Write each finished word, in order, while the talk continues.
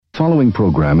following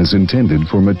program is intended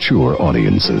for mature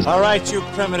audiences. All right, you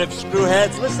primitive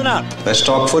screwheads, listen up. Let's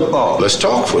talk football. Let's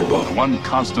talk football. The one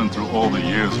constant through all the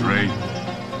years, Ray,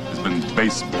 has been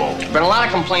baseball. Been a lot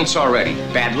of complaints already.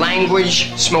 Bad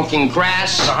language, smoking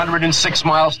grass. 106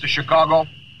 miles to Chicago.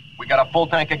 We got a full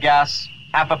tank of gas,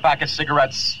 half a pack of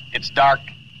cigarettes. It's dark,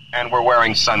 and we're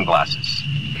wearing sunglasses.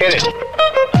 Hit it.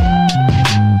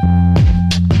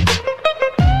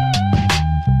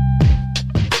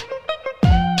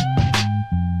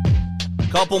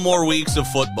 Couple more weeks of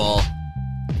football.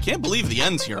 Can't believe the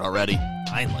end's here already.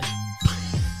 Finally.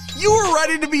 You were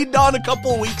ready to be done a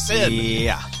couple weeks in.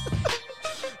 Yeah.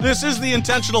 This is the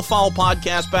Intentional Foul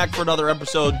Podcast, back for another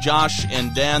episode. Josh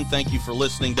and Dan, thank you for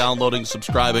listening, downloading,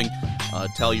 subscribing.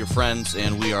 Tell your friends,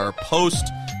 and we are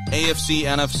post-AFC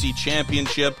NFC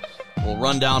Championship. We'll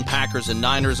run down Packers and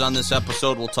Niners on this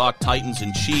episode. We'll talk Titans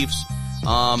and Chiefs.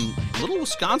 Little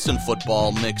Wisconsin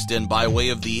football mixed in by way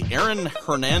of the Aaron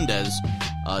Hernandez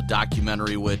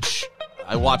documentary, which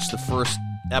I watched the first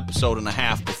episode and a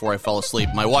half before I fell asleep.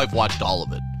 My wife watched all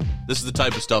of it. This is the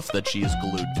type of stuff that she is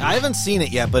glued to. I haven't seen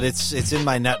it yet, but it's in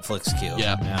my Netflix queue.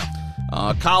 Yeah.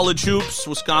 College hoops,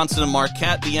 Wisconsin and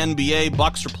Marquette, the NBA.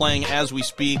 Bucks are playing as we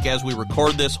speak, as we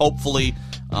record this, hopefully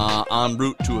en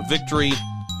route to a victory.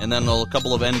 And then a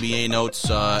couple of NBA notes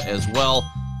as well,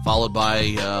 followed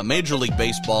by Major League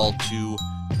Baseball to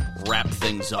wrap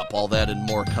things up. All that and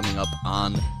more coming up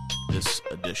on this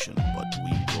edition. But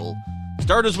we will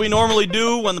start as we normally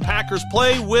do when the Packers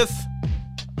play with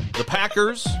the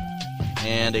Packers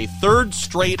and a third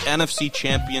straight NFC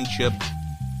Championship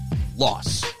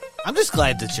loss. I'm just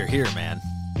glad that you're here, man.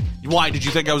 Why? Did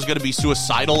you think I was going to be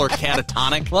suicidal or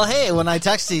catatonic? Well, hey, when I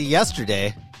texted you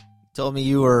yesterday, told me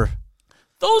you were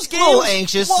those games, a little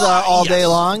anxious all day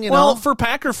long. You know, know, for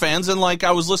Packer fans, and like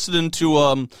I was listening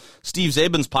to Steve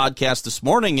Zabin's podcast this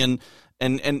morning, and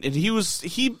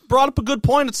he brought up a good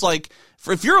point. It's like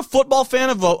if you're a football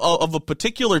fan of a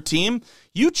particular team,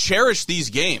 you cherish these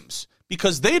games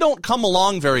because they don't come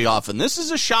along very often. This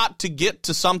is a shot to get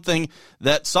to something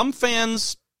that some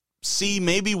fans see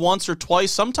maybe once or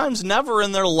twice, sometimes never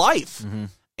in their life,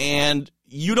 and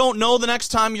you don't know the next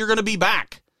time you're going to be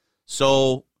back.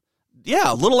 So,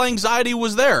 yeah, a little anxiety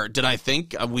was there. Did I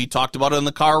think? We talked about it in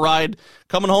the car ride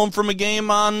coming home from a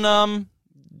game on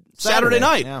Saturday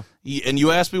night. Yeah. And you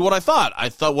asked me what I thought.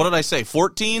 What did I say,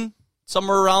 14?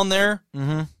 Somewhere around there?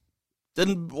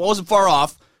 Wasn't far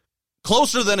off.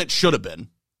 Closer than it should have been.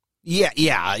 Yeah.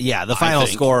 The final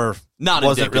score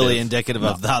wasn't really indicative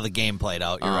of how the game played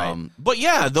out. You're right. But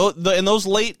yeah, in those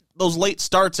late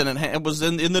starts, and it was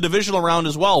in the divisional round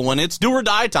as well, when it's do or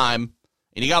die time,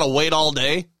 and you got to wait all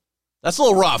day, that's a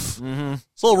little rough.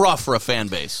 It's a little rough for a fan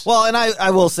base. Well, and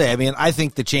I will say, I mean, I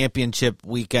think the championship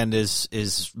weekend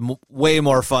is way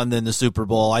more fun than the Super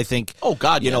Bowl. I think,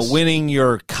 you know, winning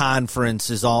your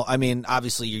conference is all. I mean,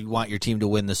 obviously you want your team to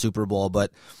win the Super Bowl,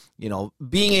 but you know,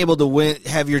 being able to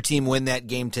have your team win that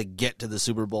game to get to the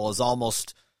Super Bowl is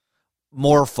almost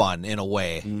more fun in a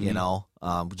way, you know,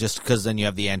 just because then you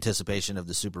have the anticipation of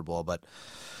the Super Bowl. But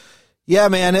yeah,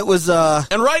 man, it was.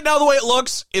 And right now, the way it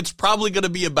looks, it's probably going to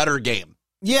be a better game.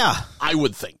 Yeah, I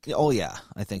would think. Oh yeah,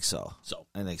 I think so.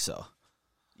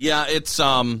 Yeah, it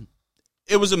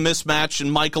was a mismatch,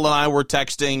 and Michael and I were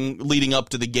texting leading up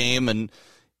to the game, and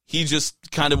he just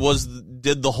kind of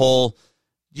did the whole.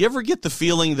 Do you ever get the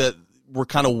feeling that we're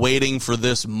kind of waiting for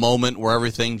this moment where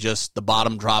everything just, the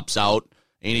bottom drops out,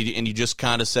 and you just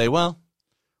kind of say, well,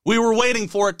 we were waiting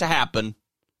for it to happen,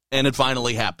 and it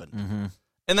finally happened.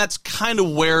 And that's kind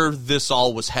of where this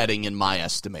all was heading in my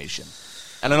estimation.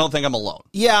 And I don't think I'm alone.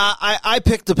 Yeah, I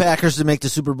picked the Packers to make the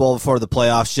Super Bowl before the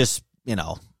playoffs. Just, you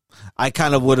know, I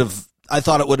thought it would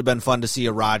have been fun to see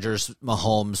a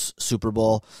Rodgers-Mahomes Super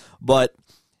Bowl. But,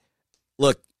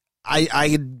 look, I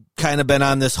had kind of been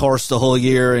on this horse the whole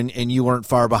year, and you weren't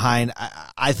far behind.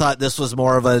 I thought this was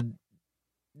more of a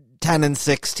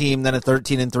 10-6 team than a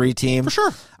 13-3 team. For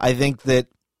sure. I think that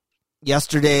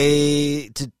yesterday,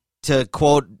 to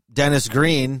quote Dennis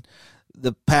Green,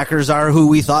 the Packers are who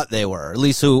we thought they were, at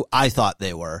least who I thought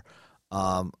they were.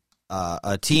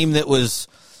 A team that was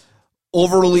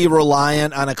overly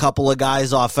reliant on a couple of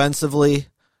guys offensively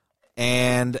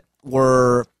and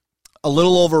were a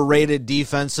little overrated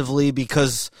defensively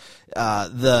because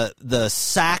the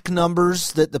sack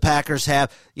numbers that the Packers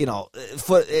have, you know,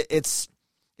 it's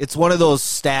one of those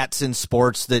stats in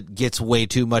sports that gets way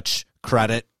too much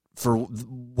credit for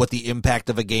what the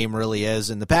impact of a game really is.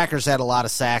 And the Packers had a lot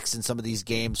of sacks in some of these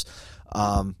games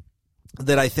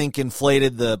that I think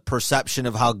inflated the perception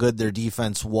of how good their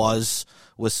defense was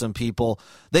with some people.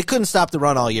 They couldn't stop the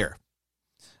run all year.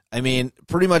 I mean,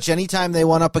 pretty much anytime they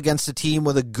went up against a team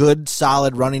with a good,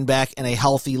 solid running back and a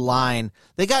healthy line,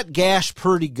 they got gashed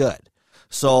pretty good.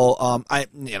 So,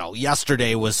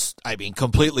 yesterday was,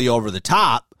 completely over the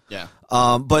top. Yeah.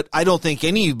 But I don't think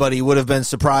anybody would have been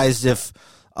surprised if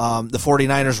the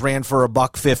 49ers ran for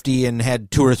 $150 and had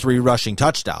 2 or 3 rushing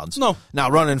touchdowns. No. Now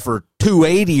running for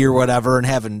 280 or whatever and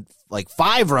having like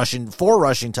 4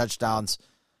 rushing touchdowns,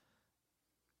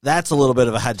 that's a little bit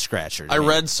of a head scratcher. I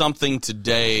read something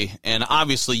today, and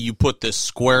obviously you put this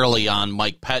squarely on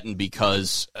Mike Pettin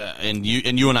because, and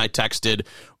you and I texted,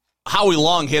 Howie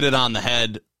Long hit it on the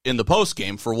head in the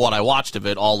postgame for what I watched of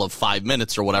it, all of 5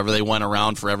 minutes or whatever. They went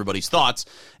around for everybody's thoughts,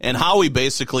 and Howie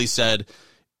basically said,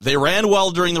 they ran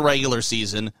well during the regular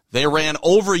season. They ran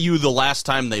over you the last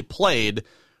time they played.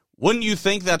 Wouldn't you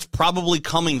think that's probably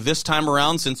coming this time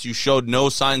around since you showed no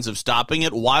signs of stopping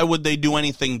it? Why would they do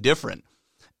anything different?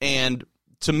 And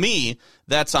to me,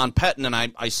 that's on Pettin, and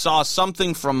I saw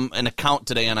something from an account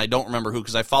today, and I don't remember who,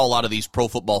 because I follow a lot of these Pro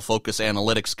Football Focus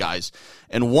analytics guys,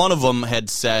 and one of them had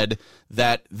said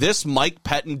that this Mike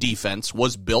Pettin defense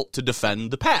was built to defend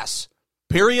the pass.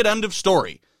 Period, end of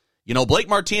story. You know, Blake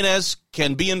Martinez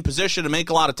can be in position to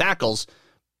make a lot of tackles,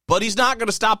 but he's not going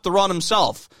to stop the run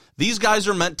himself. These guys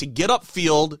are meant to get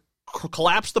upfield,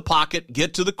 collapse the pocket,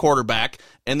 get to the quarterback,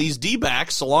 and these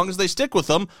D-backs, so long as they stick with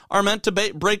them, are meant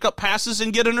to break up passes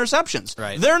and get interceptions.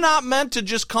 Right. They're not meant to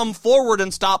just come forward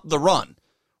and stop the run.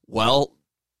 Well,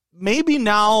 maybe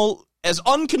now, as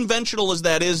unconventional as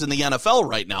that is in the NFL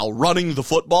right now, running the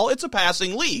football, it's a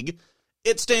passing league.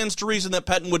 It stands to reason that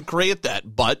Pettin would create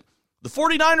that, but the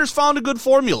 49ers found a good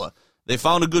formula. They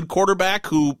found a good quarterback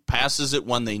who passes it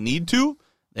when they need to.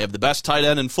 They have the best tight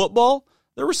end in football.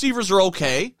 Their receivers are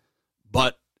okay.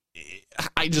 But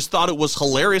I just thought it was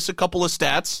hilarious, a couple of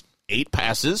stats, 8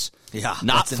 passes. Yeah,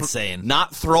 that's insane.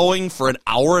 Not throwing for an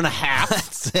hour and a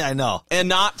half. I know. And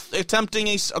not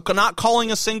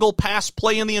calling a single pass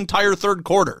play in the entire third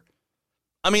quarter.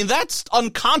 I mean, that's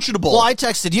unconscionable. Well, I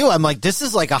texted you. I'm like, this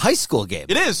is like a high school game.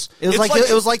 It is. It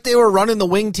was like they were running the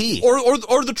wing T.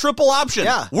 Or the triple option.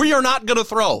 Yeah. We are not going to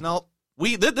throw. Nope.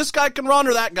 This guy can run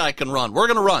or that guy can run. We're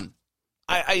going to run.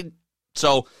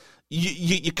 So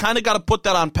you kind of got to put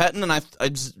that on Pettin, and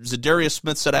Zadarius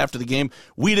Smith said after the game,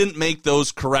 we didn't make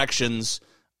those corrections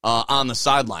on the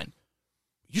sideline.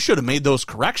 You should have made those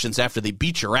corrections after they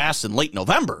beat your ass in late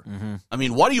November. Mm-hmm. I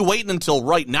mean, what are you waiting until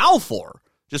right now for?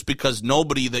 Just because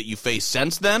nobody that you faced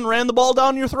since then ran the ball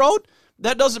down your throat?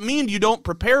 That doesn't mean you don't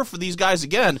prepare for these guys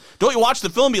again. Don't you watch the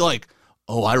film and be like,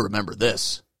 oh, I remember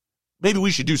this. Maybe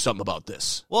we should do something about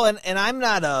this. Well, and I'm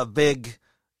not a big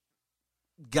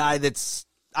guy that's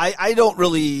I don't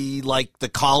really like the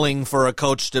calling for a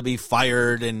coach to be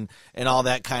fired and all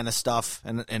that kind of stuff,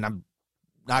 and I'm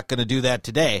not going to do that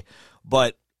today.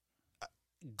 But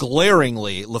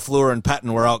glaringly, LaFleur and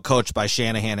Pettin were outcoached by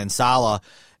Shanahan and Saleh,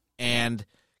 and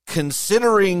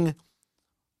considering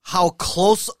how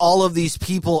close all of these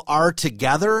people are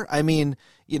together, I mean,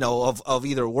 you know, of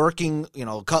either working, you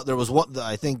know, there was one,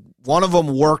 I think one of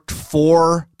them worked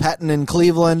for Pettin in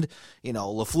Cleveland. You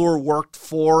know, LaFleur worked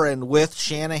for and with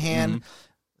Shanahan. Mm-hmm.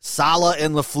 Saleh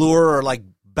and LaFleur are like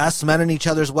best men in each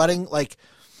other's wedding. Like,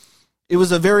 it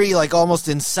was a very like almost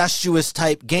incestuous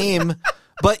type game,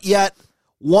 but yet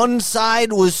one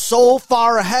side was so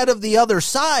far ahead of the other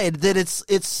side that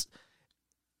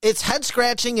it's head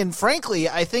scratching. And frankly,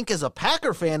 I think as a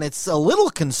Packer fan, it's a little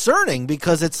concerning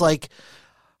because it's like,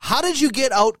 how did you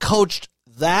get out coached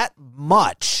that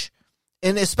much?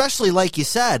 And especially like you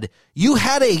said,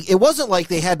 it wasn't like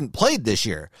they hadn't played this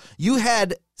year. You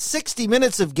had 60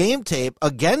 minutes of game tape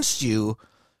against you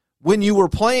when you were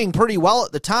playing pretty well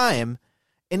at the time.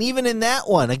 And even in that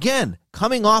one, again,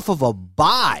 coming off of a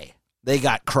bye, they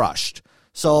got crushed.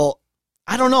 So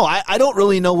I don't know. I don't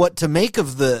really know what to make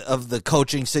of the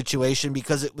coaching situation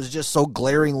because it was just so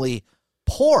glaringly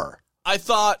poor. I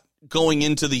thought going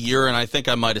into the year, and I think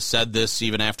I might have said this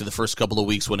even after the first couple of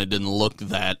weeks when it didn't look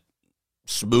that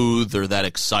smooth or that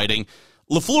exciting,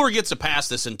 LaFleur gets a pass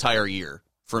this entire year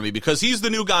for me because he's the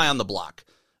new guy on the block.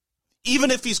 Even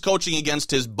if he's coaching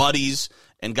against his buddies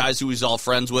and guys who he's all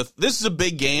friends with, this is a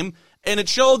big game, and it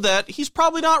showed that he's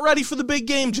probably not ready for the big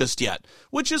game just yet,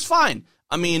 which is fine.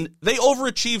 I mean, they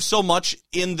overachieved so much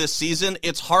in this season,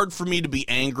 it's hard for me to be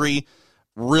angry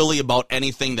really about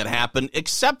anything that happened,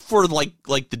 except for like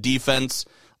the defense,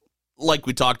 like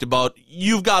we talked about.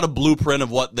 You've got a blueprint of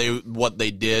what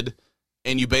they did,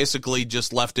 and you basically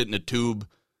just left it in a tube,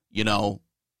 you know,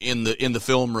 in the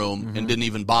film room, mm-hmm. and didn't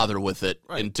even bother with it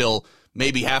until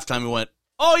maybe halftime. We went,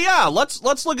 oh yeah, let's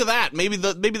look at that. Maybe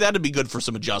that'd be good for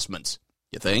some adjustments.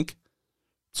 You think?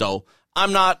 So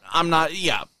I'm not.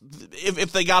 Yeah,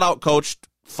 if they got out coached,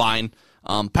 fine.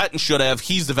 Pettine should have.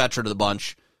 He's the veteran of the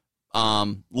bunch.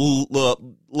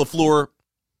 LaFleur,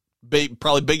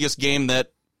 probably biggest game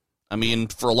that,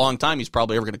 for a long time, he's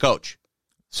probably ever going to coach.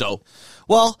 So,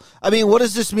 well, what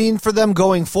does this mean for them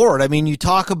going forward? You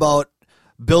talk about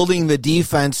building the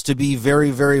defense to be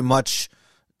very, very much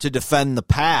to defend the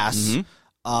pass.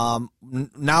 Mm-hmm.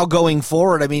 Now going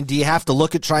forward, do you have to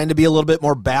look at trying to be a little bit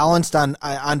more balanced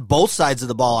on both sides of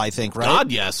the ball, I think, right?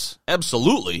 God, yes.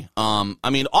 Absolutely.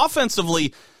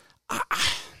 Offensively,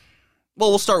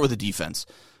 we'll start with the defense.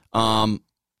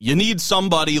 You need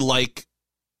somebody like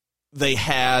they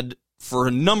had for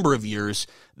a number of years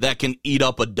that can eat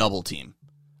up a double team.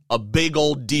 A big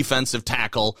old defensive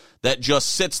tackle that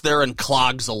just sits there and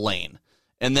clogs a lane.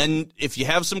 And then if you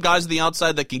have some guys on the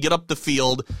outside that can get up the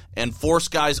field and force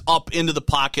guys up into the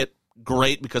pocket,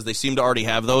 great, because they seem to already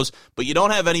have those. But you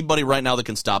don't have anybody right now that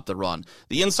can stop the run.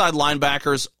 The inside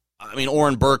linebackers,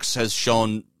 Oren Burks has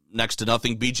shown next to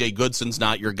nothing. B.J. Goodson's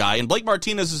not your guy. And Blake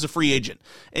Martinez is a free agent.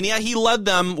 And yeah, he led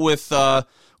them with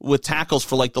tackles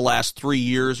for like the last 3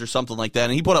 years or something like that.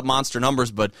 And he put up monster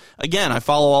numbers. But again, I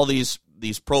follow all these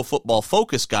Pro Football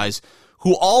Focus guys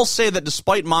who all say that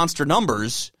despite monster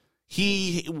numbers,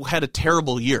 he had a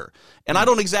terrible year. And I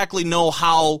don't exactly know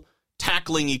how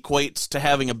tackling equates to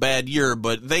having a bad year,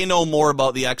 but they know more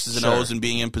about the X's and O's and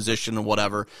being in position and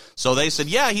whatever. So they said,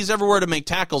 yeah, he's everywhere to make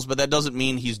tackles, but that doesn't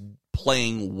mean he's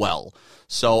playing well.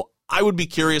 So I would be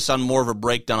curious on more of a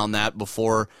breakdown on that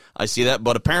before I see that.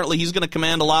 But apparently he's going to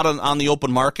command a lot on the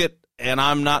open market, and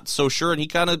I'm not so sure. And he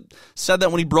kind of said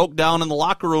that when he broke down in the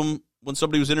locker room when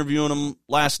somebody was interviewing him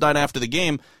last night after the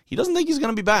game. He doesn't think he's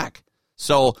going to be back.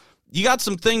 So you got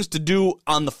some things to do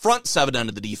on the front seven end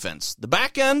of the defense. The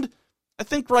back end, I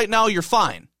think right now you're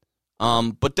fine.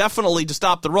 But definitely to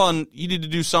stop the run, you need to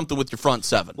do something with your front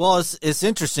seven. Well, it's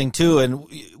interesting too, and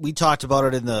we talked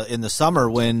about it in the summer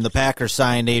when the Packers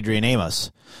signed Adrian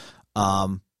Amos.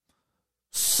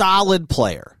 Solid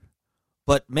player,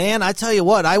 but man, I tell you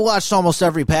what, I watched almost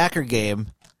every Packer game.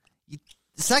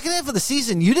 The second half of the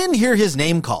season, you didn't hear his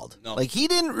name called. No. Like he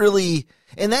didn't really,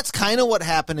 and that's kind of what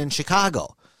happened in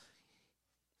Chicago.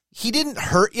 He didn't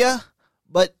hurt you,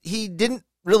 but he didn't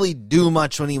really do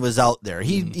much when he was out there.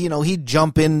 He'd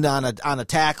jump in on a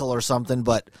tackle or something,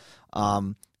 but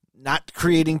not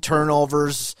creating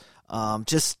turnovers.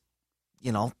 Just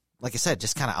like I said,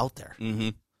 just kind of out there. Mm-hmm.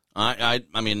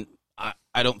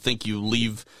 I don't think you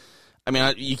leave.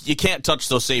 You can't touch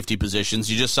those safety positions.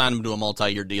 You just signed him to a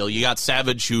multi-year deal. You got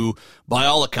Savage, who, by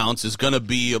all accounts, is going to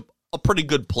be a pretty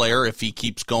good player if he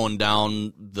keeps going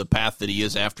down the path that he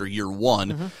is after year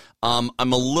one. Mm-hmm.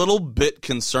 I'm a little bit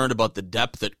concerned about the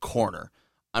depth at corner.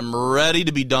 I'm ready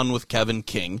to be done with Kevin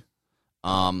King.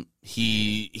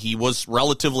 He was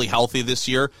relatively healthy this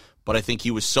year, but I think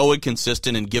he was so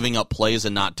inconsistent in giving up plays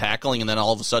and not tackling, and then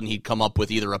all of a sudden he'd come up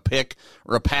with either a pick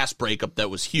or a pass breakup that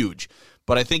was huge.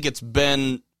 But I think it's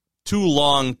been too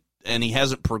long, and he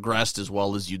hasn't progressed as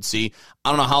well as you'd see. I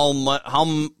don't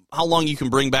know how long you can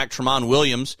bring back Tramon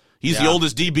Williams. He's the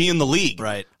oldest DB in the league.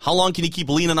 Right. How long can you keep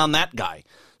leaning on that guy?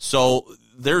 So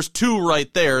there's two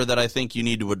right there that I think you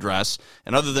need to address.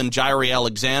 And other than Jaire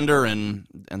Alexander, and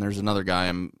there's another guy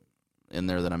I'm in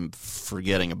there that I'm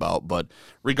forgetting about. But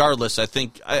regardless, I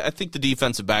think the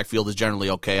defensive backfield is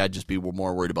generally okay. I'd just be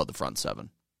more worried about the front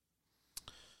seven.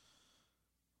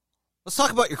 Let's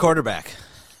talk about your quarterback.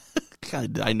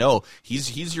 I know.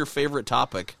 He's your favorite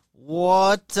topic.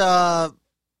 What the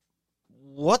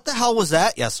hell was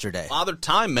that yesterday? Father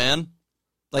time, man.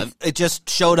 It just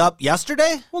showed up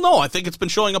yesterday? Well, no, I think it's been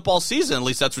showing up all season. At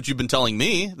least that's what you've been telling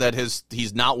me, that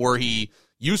he's not where he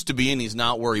used to be and he's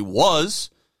not where he was.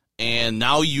 And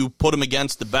now you put him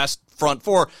against the best front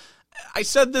four. I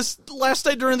said this last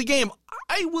night during the game.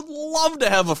 I would love to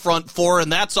have a front four,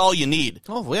 and that's all you need.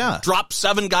 Oh, yeah. Drop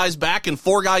 7 guys back and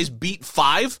 4 guys beat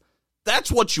 5. That's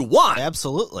what you want.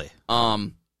 Absolutely.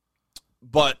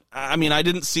 But, I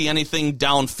didn't see anything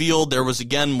downfield. There was,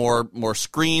 again, more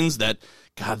screens that,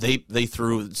 God, they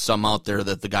threw some out there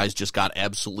that the guys just got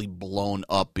absolutely blown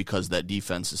up because that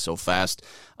defense is so fast.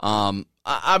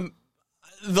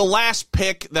 The last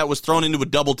pick that was thrown into a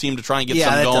double team to try and get some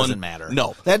going. Yeah, that doesn't matter.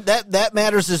 No. That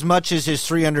matters as much as his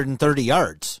 330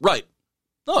 yards. Right.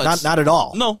 No, not at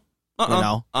all. No.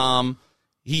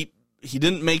 He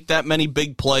didn't make that many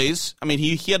big plays.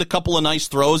 He had a couple of nice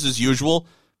throws as usual.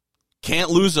 Can't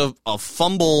lose a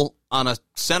fumble on a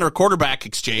center quarterback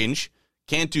exchange.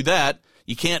 Can't do that.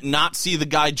 You can't not see the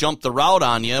guy jump the route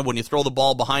on you when you throw the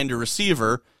ball behind a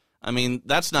receiver.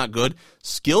 That's not good.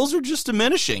 Skills are just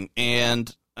diminishing,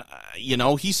 and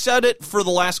He said it for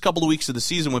the last couple of weeks of the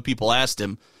season when people asked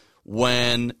him,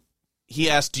 when he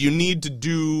asked,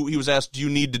 he was asked, do you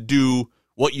need to do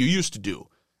what you used to do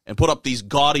and put up these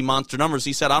gaudy monster numbers?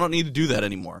 He said, I don't need to do that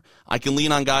anymore. I can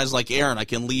lean on guys like Aaron. I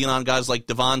can lean on guys like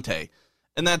Devontae.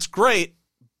 And that's great,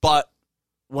 but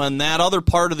when that other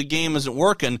part of the game isn't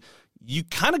working, you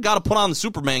kind of got to put on the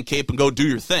Superman cape and go do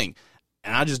your thing.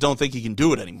 And I just don't think he can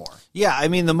do it anymore. Yeah, I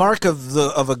mean, the mark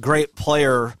of a great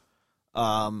player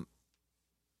at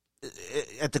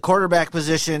the quarterback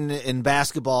position in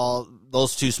basketball,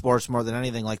 those two sports more than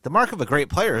anything, like the mark of a great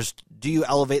player is, do you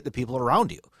elevate the people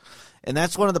around you? And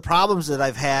that's one of the problems that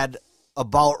I've had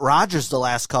about Rodgers the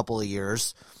last couple of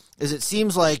years, is it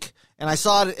seems like, and I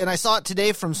saw it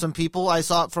today from some people, I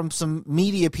saw it from some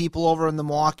media people over in the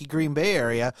Milwaukee, Green Bay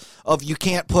area, of you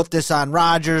can't put this on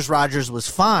Rodgers. Rodgers was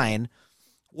fine.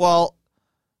 Well,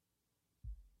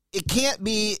 it can't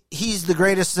be he's the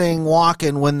greatest thing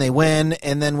walking when they win,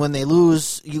 and then when they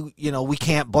lose, we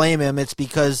can't blame him. It's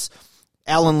because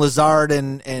Alan Lazard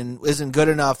and isn't good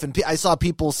enough. And I saw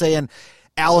people saying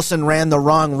Allison ran the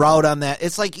wrong route on that.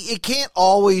 It's like it can't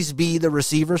always be the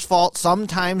receiver's fault.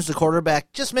 Sometimes the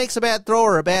quarterback just makes a bad throw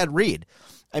or a bad read.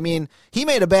 I mean, he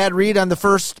made a bad read on the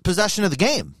first possession of the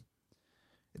game.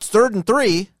 It's 3rd and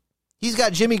 3. He's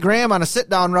got Jimmy Graham on a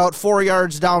sit-down route 4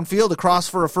 yards downfield across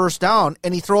for a first down,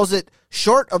 and he throws it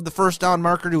short of the first down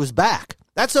marker to his back.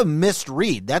 That's a missed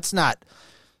read. That's not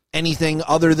anything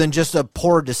other than just a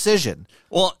poor decision.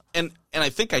 Well, and I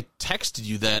think I texted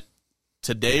you that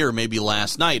today or maybe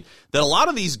last night, that a lot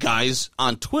of these guys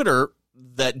on Twitter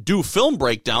that do film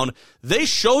breakdown, they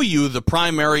show you the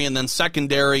primary and then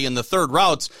secondary and the third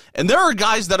routes, and there are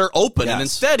guys that are open, yes. And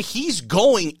instead he's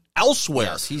going elsewhere.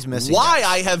 Yes, he's missing. Why,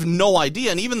 guys. I have no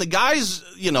idea. And even the guys,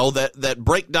 that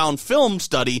break down film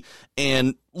study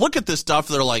and look at this stuff,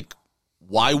 they're like,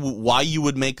 why you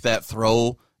would make that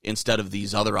throw instead of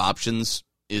these other options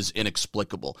is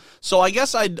inexplicable. So I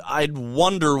guess I'd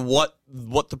wonder what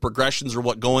the progressions are,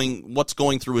 what's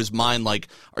going through his mind. Like,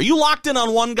 are you locked in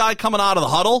on one guy coming out of the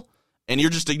huddle and you're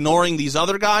just ignoring these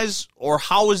other guys, or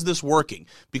how is this working?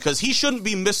 Because he shouldn't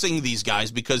be missing these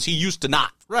guys because he used to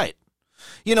not. Right.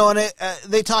 And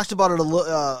they talked about it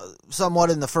somewhat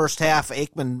in the first half.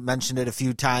 Aikman mentioned it a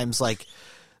few times. Like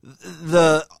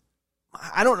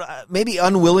maybe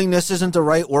unwillingness isn't the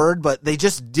right word, but they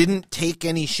just didn't take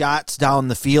any shots down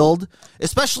the field,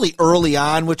 especially early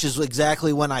on, which is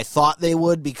exactly when I thought they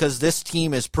would, because this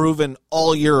team has proven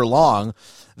all year long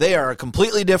they are a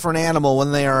completely different animal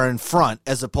when they are in front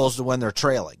as opposed to when they're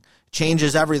trailing.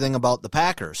 Changes everything about the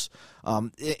Packers.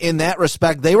 In that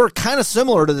respect, they were kind of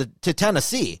similar to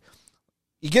Tennessee.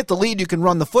 You get the lead, you can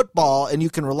run the football, and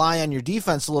you can rely on your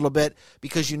defense a little bit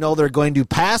because you know they're going to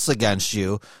pass against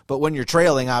you. But when you're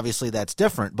trailing, obviously that's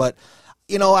different. But,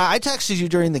 I texted you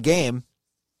during the game.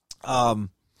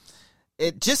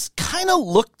 It just kind of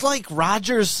looked like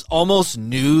Rodgers almost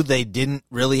knew they didn't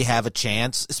really have a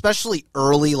chance, especially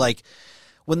early. Like,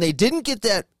 when they didn't get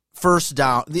that first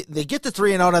down, they get the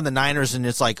 3-and-out on the Niners, and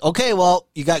it's like, okay, well,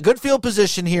 you got good field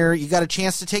position here. You got a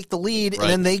chance to take the lead, right.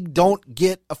 And then they don't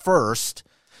get a first.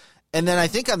 And then I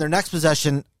think on their next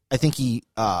possession, I think he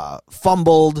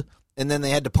fumbled, and then they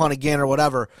had to punt again or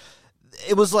whatever.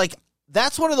 It was like,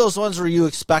 that's one of those ones where you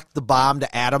expect the bomb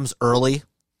to Adams early.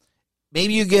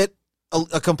 Maybe you get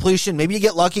a completion. Maybe you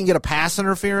get lucky and get a pass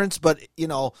interference, but,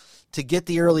 to get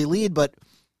the early lead. But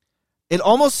it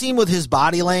almost seemed with his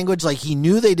body language like he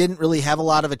knew they didn't really have a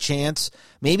lot of a chance.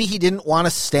 Maybe he didn't want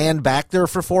to stand back there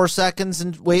for 4 seconds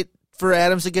and wait for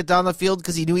Adams to get down the field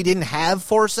because he knew he didn't have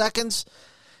 4 seconds.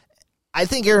 I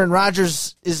think Aaron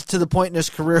Rodgers is to the point in his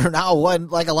career now when,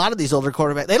 like a lot of these older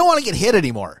quarterbacks, they don't want to get hit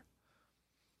anymore.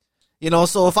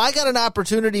 So if I got an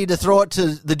opportunity to throw it to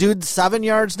the dude 7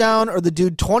 yards down or the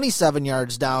dude 27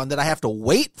 yards down that I have to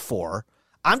wait for,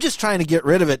 I'm just trying to get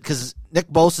rid of it because Nick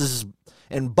Bosa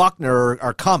and Buckner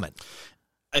are coming.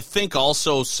 I think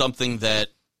also something that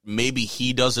maybe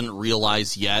he doesn't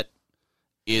realize yet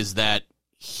is that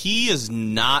he is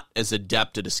not as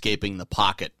adept at escaping the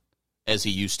pocket as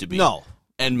he used to be. No.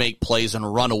 And make plays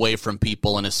and run away from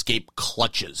people and escape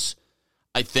clutches.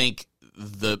 I think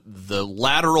the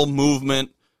lateral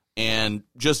movement and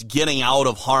just getting out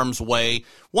of harm's way,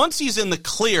 once he's in the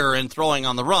clear and throwing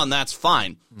on the run, that's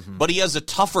fine. Mm-hmm. But he has a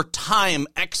tougher time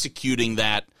executing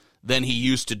that than he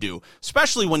used to do,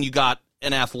 especially when you got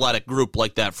an athletic group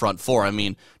like that front four. I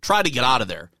mean, try to get out of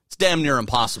there. It's damn near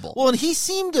impossible. Well, and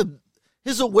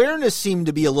his awareness seemed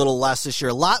to be a little less this year.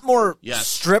 A lot more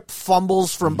strip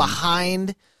fumbles from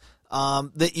behind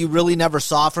that you really never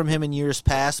saw from him in years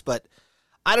past. But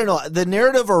I don't know. The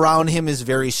narrative around him is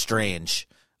very strange.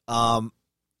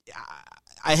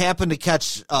 I happened to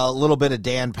catch a little bit of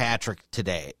Dan Patrick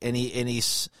today, and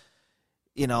he's,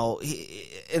 you know,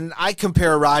 and I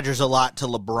compare Rodgers a lot to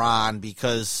LeBron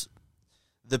because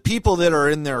the people that are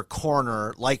in their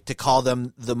corner like to call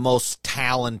them the most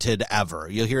talented ever.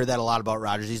 You'll hear that a lot about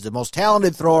Rodgers. He's the most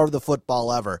talented thrower of the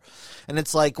football ever. And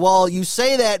it's like, well, you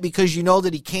say that because you know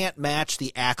that he can't match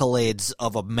the accolades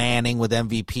of a Manning with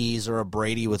MVPs or a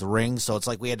Brady with rings. So it's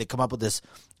like we had to come up with this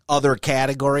other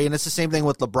category. And it's the same thing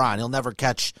with LeBron. He'll never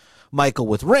catch Michael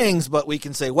with rings, but we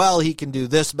can say, well, he can do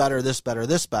this better, this better,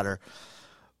 this better.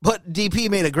 But DP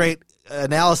made a great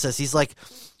analysis. He's like,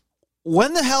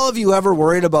 when the hell have you ever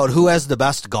worried about who has the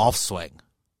best golf swing?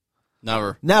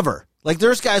 Never. Like,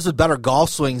 there's guys with better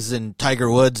golf swings than Tiger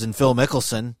Woods and Phil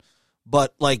Mickelson,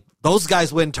 but, like, those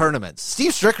guys win tournaments.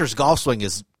 Steve Stricker's golf swing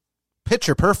is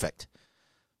picture perfect,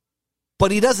 but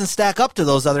he doesn't stack up to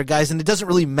those other guys, and it doesn't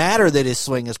really matter that his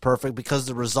swing is perfect because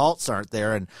the results aren't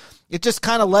there, and it just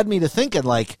kind of led me to thinking,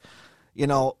 like, you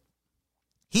know,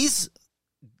 he's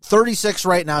 36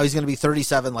 right now. He's going to be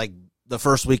 37, like, the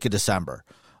first week of December.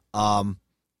 I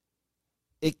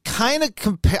kind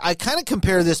of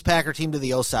compare this Packer team to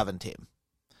the 2007 team,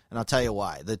 and I'll tell you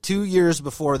why. The 2 years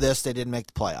before this, they didn't make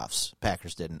the playoffs.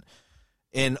 Packers didn't.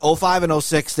 In 2005 and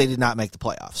 2006, they did not make the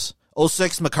playoffs.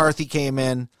 2006, McCarthy came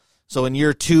in, so in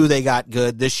year 2, they got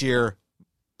good. This year,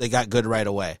 they got good right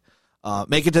away.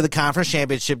 Make it to the conference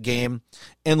championship game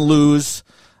and lose.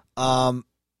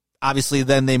 Obviously,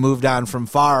 then they moved on from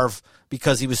Favre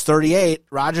because he was 38.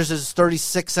 Rodgers is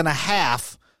 36 and a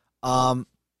half.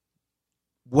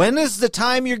 When is the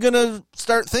time you're going to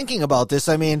start thinking about this?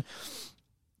 I mean,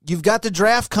 you've got the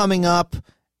draft coming up,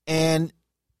 and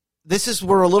this is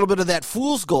where a little bit of that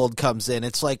fool's gold comes in.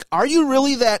 It's like, are you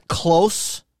really that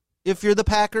close if you're the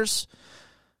Packers?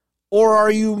 Or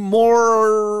are you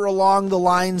more along the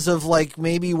lines of, like,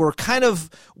 maybe we're a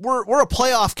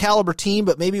playoff caliber team,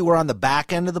 but maybe we're on the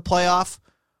back end of the playoff,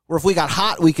 where if we got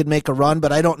hot, we could make a run,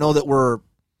 but I don't know that we're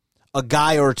a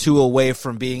guy or two away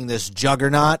from being this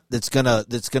juggernaut that's gonna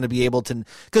be able to,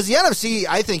 because the NFC,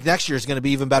 I think next year is going to be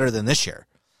even better than this year.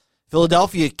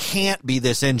 Philadelphia can't be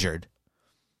this injured.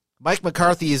 Mike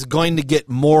McCarthy is going to get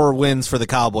more wins for the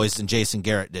Cowboys than Jason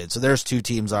Garrett did. So there's 2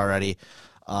 teams already.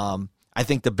 I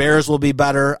think the Bears will be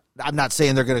better. I'm not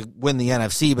saying they're going to win the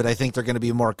NFC, but I think they're going to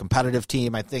be a more competitive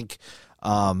team. I think,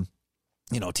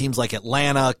 teams like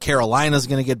Atlanta, Carolina's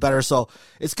going to get better. So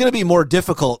it's going to be more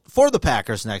difficult for the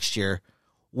Packers next year.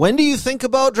 When do you think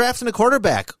about drafting a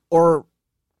quarterback? Or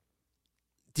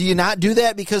do you not do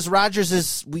that because Rodgers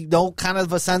is, we know, kind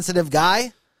of a sensitive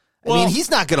guy? I mean, he's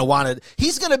not going to want it.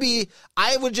 He's going to be,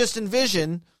 I would just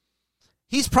envision,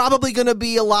 he's probably going to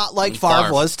be a lot like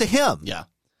Favre was to him. Yeah.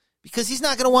 Because he's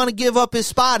not going to want to give up his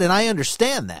spot, and I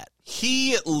understand that.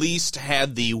 He at least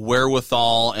had the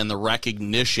wherewithal and the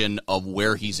recognition of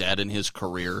where he's at in his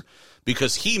career,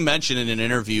 because he mentioned in an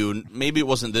interview, maybe it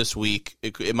wasn't this week,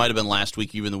 it might have been last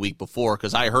week, even the week before,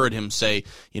 because I heard him say,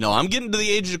 I'm getting to the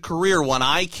age of career when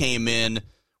I came in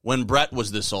when Brett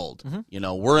was this old.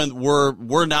 Mm-hmm.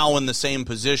 We're now in the same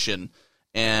position,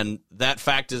 and that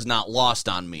fact is not lost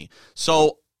on me.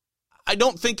 So I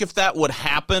don't think if that would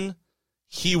happen,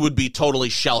 he would be totally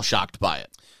shell-shocked by it.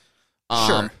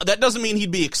 Sure. That doesn't mean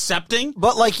he'd be accepting.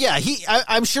 But,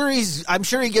 I'm sure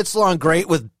he gets along great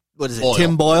with, Boyle.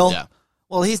 Tim Boyle? Yeah.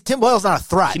 Well, Tim Boyle's not a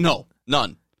threat. No,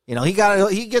 none. He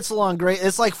gets along great.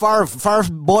 It's like Favre's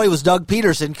boy was Doug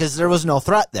Peterson because there was no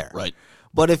threat there. Right.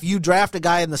 But if you draft a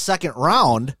guy in the second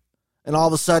round, and all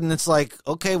of a sudden it's like,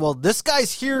 okay, well, this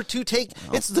guy's here to take.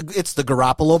 It's the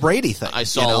Garoppolo Brady thing. I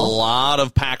saw a lot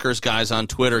of Packers guys on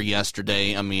Twitter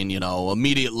yesterday. I mean,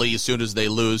 immediately as soon as they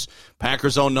lose,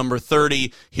 Packers own number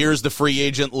 30. Here's the free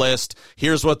agent list.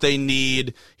 Here's what they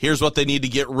need. Here's what they need to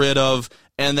get rid of.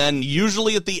 And then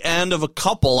usually at the end of a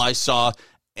couple, I saw,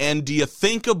 and do you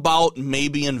think about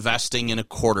maybe investing in a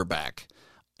quarterback?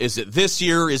 Is it this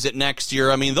year? Is it next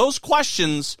year? I mean, those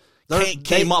questions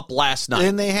came up last night.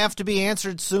 And they have to be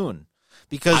answered soon.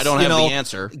 Because I don't have the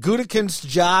answer. Gutekunst's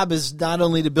job is not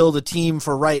only to build a team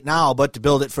for right now, but to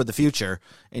build it for the future.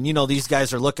 And, these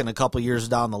guys are looking a couple years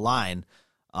down the line.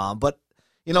 But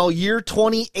year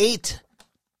 28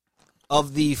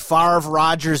 of the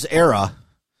Favre-Rodgers era,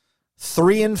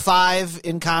 3-5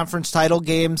 in conference title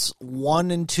games,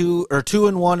 1-2 or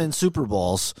 2-1 in Super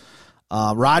Bowls.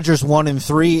 Rodgers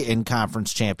 1-3 in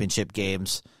conference championship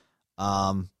games.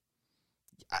 I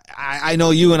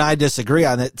know you and I disagree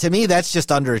on it. To me, that's just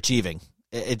underachieving.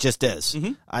 It just is.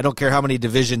 Mm-hmm. I don't care how many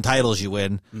division titles you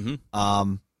win.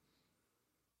 Mm-hmm.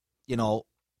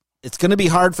 It's going to be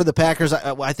hard for the Packers.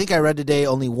 I think I read today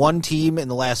only one team in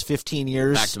the last 15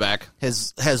 years back-to-back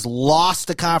has lost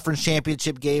a conference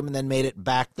championship game and then made it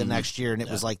back the next year, and it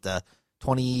was like the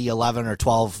 2011 or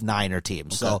 12 Niner team.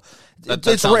 Okay. So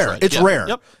it's rare. Right. It's rare.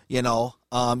 Yep. You know,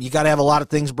 you got to have a lot of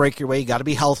things break your way. You got to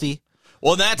be healthy.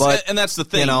 Well, that's the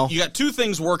thing. You got two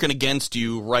things working against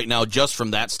you right now just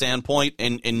from that standpoint,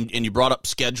 and you brought up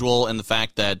schedule and the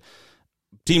fact that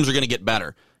teams are going to get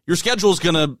better. Your schedule is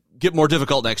going to get more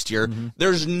difficult next year. Mm-hmm.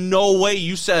 There's no way,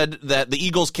 you said that the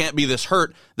Eagles can't be this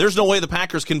hurt. There's no way the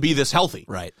Packers can be this healthy.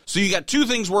 Right. So you got two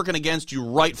things working against you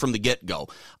right from the get-go.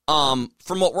 From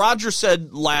what Roger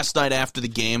said last night after the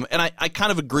game, and I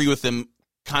kind of agree with him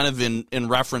kind of in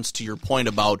reference to your point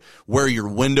about where your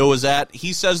window is at.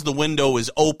 He says the window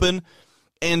is open.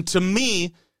 And to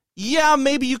me, yeah,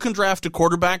 maybe you can draft a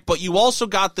quarterback, but you also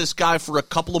got this guy for a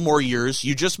couple of more years.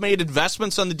 You just made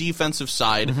investments on the defensive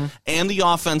side and the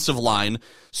offensive line.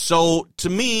 So to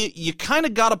me, you kind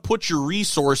of got to put your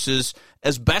resources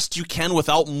as best you can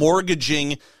without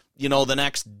mortgaging, the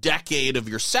next decade of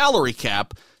your salary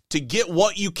cap to get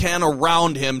what you can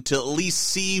around him to at least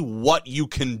see what you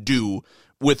can do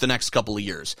with the next couple of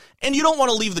years. And you don't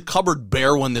want to leave the cupboard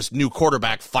bare when this new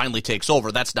quarterback finally takes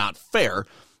over. That's not fair.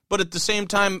 But at the same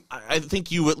time, I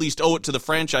think you at least owe it to the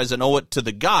franchise and owe it to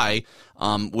the guy,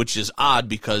 which is odd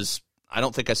because I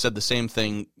don't think I said the same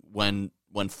thing when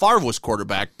Favre was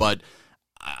quarterback, but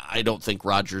I don't think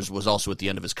Rodgers was also at the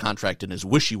end of his contract and is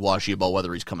wishy-washy about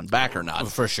whether he's coming back or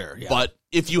not. For sure, yeah. But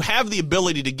if you have the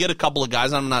ability to get a couple of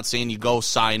guys, I'm not saying you go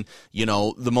sign,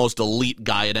 the most elite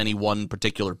guy at any one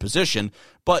particular position,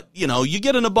 but, you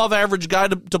get an above-average guy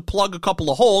to plug a couple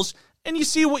of holes, and you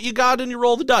see what you got and you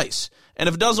roll the dice. And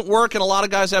if it doesn't work and a lot of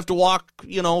guys have to walk,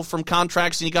 from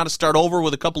contracts and you got to start over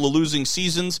with a couple of losing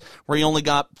seasons where you only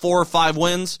got 4 or 5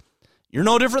 wins, you're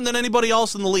no different than anybody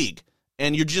else in the league.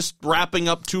 And you're just wrapping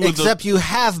up Except you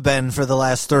have been for the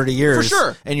last 30 years. For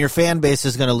sure. And your fan base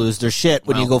is going to lose their shit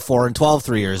when you go 4-12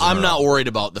 3 years in a row. I'm not worried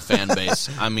about the fan base.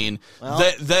 I mean,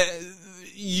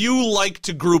 you like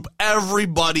to group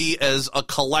everybody as a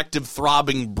collective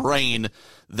throbbing brain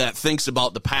that thinks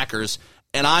about the Packers.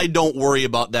 And I don't worry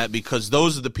about that because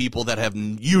those are the people that have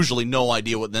usually no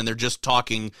idea what, then they're just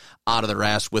talking out of their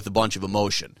ass with a bunch of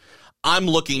emotion. I'm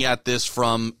looking at this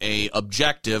from a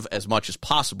objective, as much as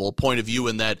possible, point of view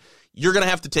in that you're going to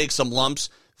have to take some lumps.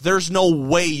 There's no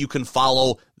way you can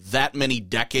follow that many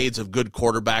decades of good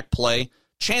quarterback play.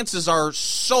 Chances are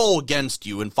so against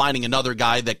you in finding another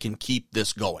guy that can keep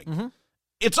this going. Mm-hmm.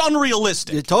 It's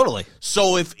unrealistic. Yeah, totally.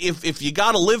 So if you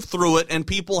got to live through it and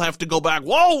people have to go back,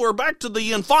 whoa, we're back to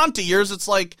the Infante years, it's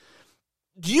like,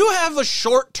 do you have a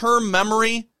short-term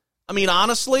memory? I mean,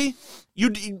 honestly,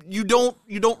 you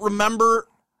don't remember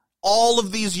all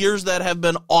of these years that have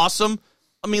been awesome?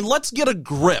 I mean, let's get a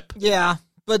grip. Yeah,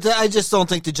 but I just don't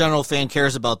think the general fan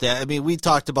cares about that. I mean, we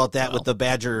talked about that with the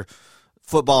Badger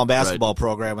football and basketball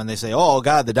program, and they say, oh,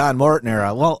 God, the Don Morton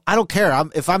era. Well, I don't care.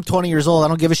 If I'm 20 years old, I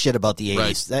don't give a shit about the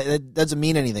 80s. Right. That doesn't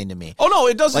mean anything to me. Oh, no,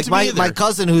 it doesn't to me either. My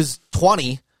cousin who's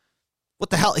 20,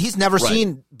 what the hell? He's never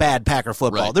seen bad Packer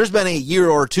football. Right. There's been a year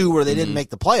or two where they didn't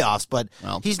make the playoffs, but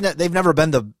they've never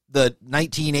been the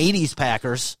 1980s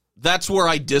Packers. That's where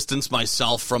I distance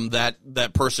myself from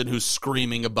that person who's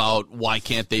screaming about why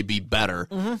can't they be better.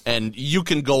 Mm-hmm. And you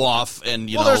can go off and,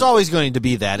 there's always going to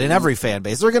be that in every fan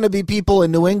base. There are going to be people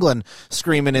in New England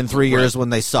screaming in 3 years when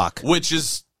they suck. Which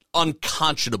is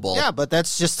unconscionable. Yeah, but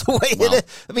that's just the way it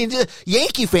is. I mean,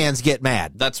 Yankee fans get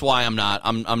mad. That's why I'm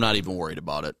not even worried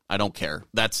about it. I don't care.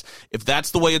 If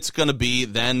that's the way it's going to be,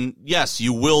 then yes,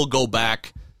 you will go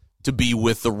back to be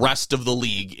with the rest of the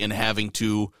league in having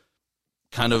to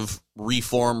kind of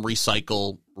reform,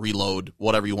 recycle, reload,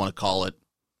 whatever you want to call it.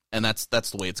 And that's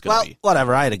the way it's going to be.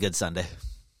 Whatever. I had a good Sunday.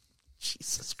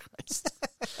 Jesus Christ.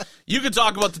 You could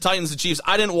talk about the Titans and Chiefs.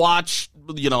 I didn't watch,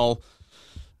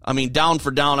 down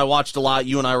for down. I watched a lot.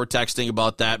 You and I were texting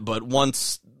about that. But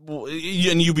once,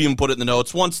 and you even put it in the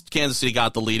notes, once Kansas City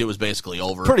got the lead, it was basically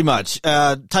over. Pretty much.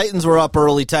 Titans were up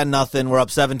early, 10-0. We're up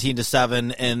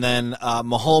 17-7. And then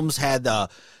Mahomes had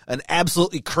an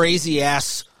absolutely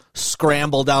crazy-ass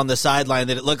scramble down the sideline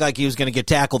that it looked like he was going to get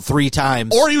tackled 3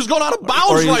 times. Or he was going out of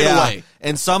bounds away.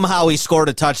 And somehow he scored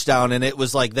a touchdown, and it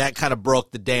was like that kind of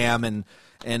broke the dam, and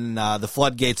the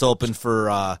floodgates opened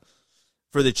for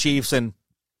the Chiefs. And,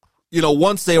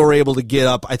 once they were able to get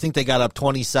up, I think they got up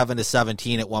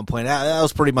 27-17 at one point. That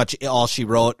was pretty much all she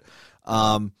wrote.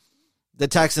 The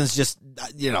Texans just,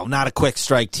 not a quick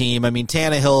strike team. I mean,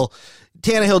 Tannehill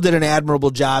did an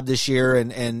admirable job this year,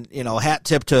 and hat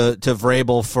tip to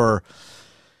Vrabel for.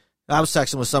 I was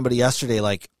texting with somebody yesterday,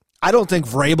 like, I don't think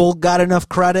Vrabel got enough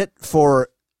credit for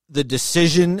the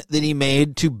decision that he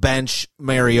made to bench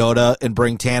Mariota and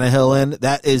bring Tannehill in,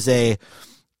 that is a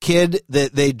kid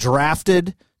that they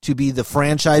drafted to be the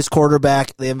franchise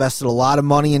quarterback. They invested a lot of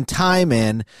money and time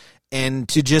in, and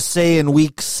to just say in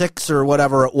week 6 or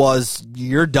whatever it was,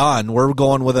 you're done.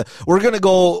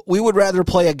 We would rather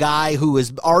play a guy who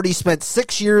has already spent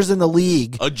 6 years in the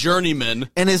league, a journeyman,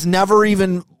 and has never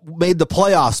even made the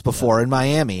playoffs before in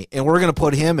Miami, and we're going to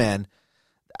put him in.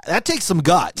 That takes some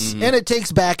guts, and it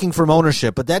takes backing from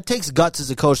ownership, but that takes guts as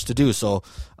a coach to do. So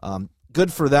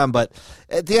good for them. But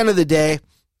at the end of the day,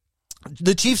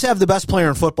 the Chiefs have the best player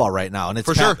in football right now, and it's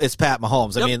it's Pat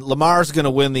Mahomes. Yep. I mean, Lamar's going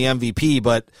to win the MVP,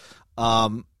 but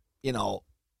Mahomes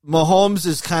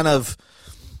is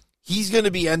he's going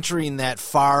to be entering that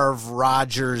Favre,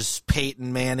 Rodgers,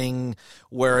 Peyton Manning,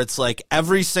 where it's like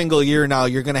every single year now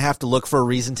you're going to have to look for a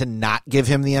reason to not give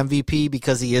him the MVP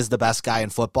because he is the best guy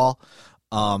in football.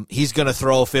 He's going to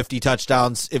throw 50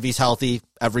 touchdowns if he's healthy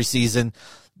every season.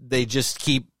 They just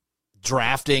keep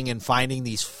drafting and finding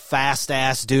these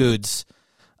fast-ass dudes.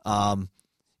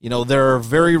 They're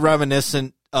very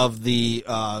reminiscent of the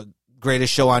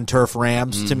Greatest Show on Turf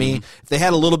Rams to me. If they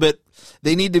had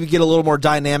they need to get a little more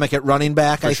dynamic at running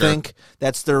back, I think.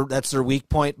 That's their weak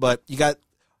point, but you got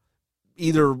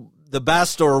either the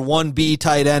best or 1B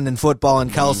tight end in football in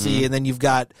Kelsey, and then you've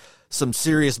got some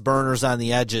serious burners on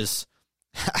the edges.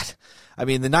 I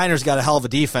mean, the Niners got a hell of a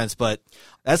defense, but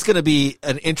that's going to be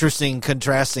an interesting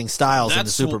contrasting styles in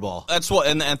the Super Bowl.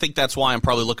 And I think that's why I'm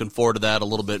probably looking forward to that a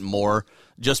little bit more,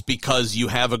 just because you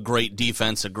have a great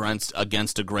defense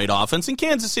against a great offense. And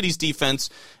Kansas City's defense,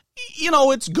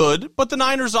 it's good, but the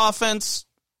Niners' offense,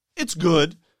 it's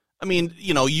good. I mean,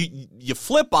 you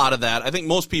flip out of that. I think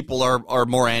most people are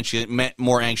more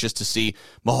anxious to see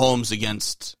Mahomes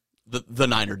against the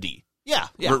Niner D. Yeah.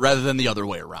 Rather than the other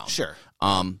way around. Sure.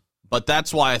 But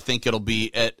that's why I think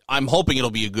I'm hoping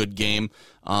it'll be a good game.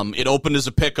 It opened as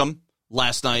a pick'em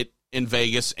last night in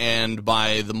Vegas, and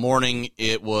by the morning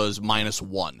it was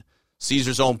 -1.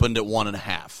 Caesars opened at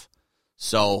 1.5.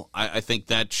 So I think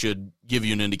that should give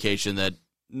you an indication that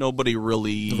nobody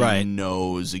really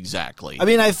knows exactly. I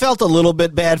mean, I felt a little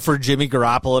bit bad for Jimmy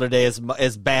Garoppolo today,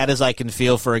 as bad as I can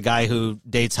feel for a guy who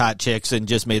dates hot chicks and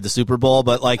just made the Super Bowl.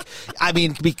 But,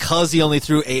 because he only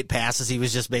threw 8 passes, he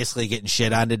was just basically getting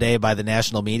shit on today by the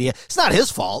national media. It's not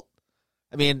his fault.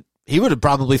 I mean, he would have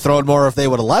probably thrown more if they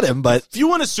would have let him. But if you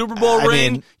win a Super Bowl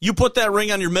ring, you put that ring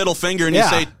on your middle finger and you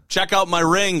say, check out my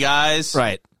ring, guys.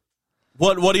 Right.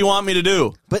 What do you want me to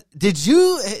do? But did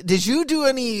you do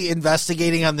any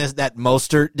investigating on that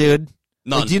Mostert dude?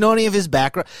 None. Do you know any of his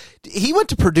background? He went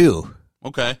to Purdue.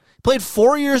 Okay. Played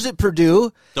 4 years at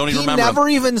Purdue. Don't even remember. He never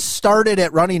even started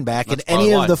at running back in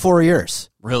any of the 4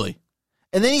 years. Really?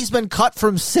 And then he's been cut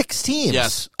from 6 teams.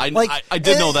 Yes, I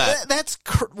did know that. That's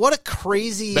what a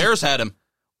crazy. Bears had him.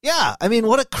 Yeah, I mean,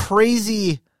 what a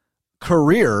crazy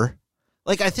career.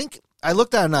 I think. I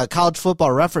looked on College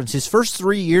Football Reference. His first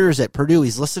 3 years at Purdue,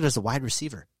 he's listed as a wide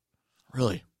receiver.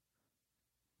 Really?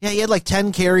 Yeah, he had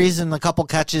 10 carries and a couple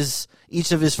catches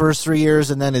each of his first 3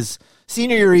 years, and then his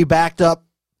senior year he backed up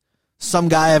some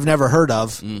guy I've never heard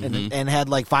of and had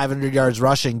 500 yards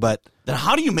rushing. But then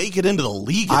how do you make it into the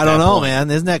league? I don't know, man.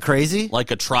 Isn't that crazy?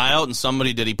 Like a tryout,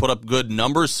 and did he put up good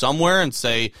numbers somewhere and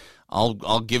say,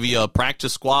 I'll give you a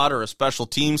practice squad or a special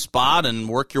team spot and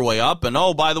work your way up. And,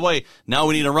 oh, by the way, now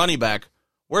we need a running back.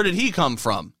 Where did he come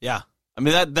from? Yeah. I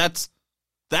mean, that's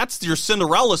your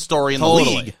Cinderella story in the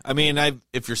league. I mean,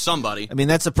 if you're somebody. I mean,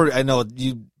 I know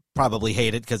you probably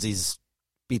hate it because he's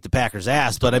beat the Packers'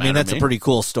 ass, but I mean, that's a pretty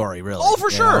cool story, really. Oh, for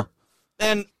sure.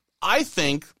 And I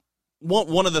think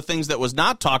one of the things that was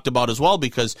not talked about as well,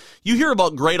 because you hear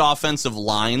about great offensive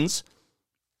lines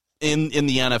in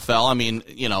the NFL. I mean,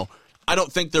 I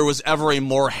don't think there was ever a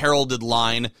more heralded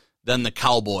line than the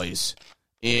Cowboys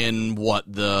in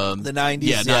the 90s?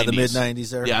 Yeah, the mid-90s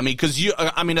there. Yeah, I mean, because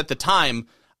at the time,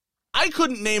 I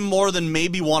couldn't name more than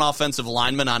maybe one offensive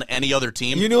lineman on any other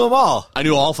team. You knew them all. I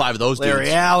knew all 5 of those Larry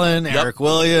dudes. Allen, Eric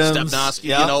Williams.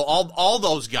 Stepnoski, all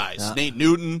those guys. Yep. Nate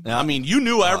Newton. Yep. I mean, you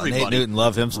knew everybody. Nate Newton,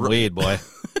 love him some weed, boy.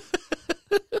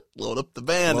 Load up the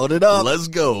band. Load it up. Let's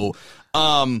go.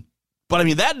 But, I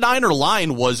mean, that Niner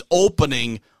line was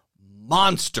opening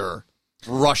monster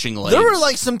rushing lanes. There were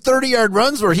some 30-yard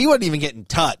runs where he wasn't even getting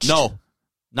touched. No,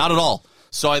 not at all.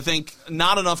 So I think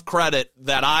not enough credit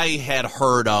that I had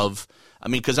heard of. I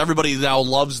mean, because everybody now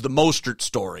loves the Mostert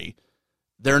story.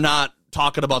 They're not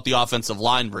talking about the offensive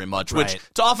line very much, which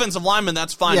to offensive linemen,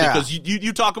 that's fine because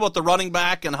you talk about the running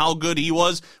back and how good he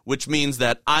was, which means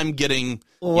that I'm getting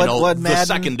the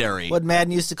secondary. What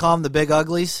Madden used to call them, the big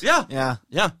uglies. Yeah.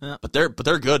 But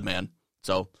they're good, man.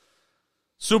 So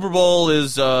Super Bowl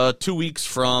is 2 weeks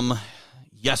from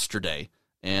yesterday,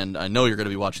 and I know you're going to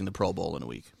be watching the Pro Bowl in a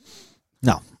week.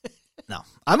 No.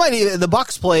 I might even, the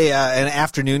Bucks play an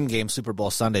afternoon game, Super Bowl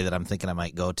Sunday, that I'm thinking I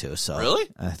might go to. So really?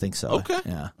 I think so. Okay.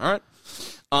 Yeah. All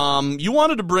right. You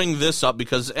wanted to bring this up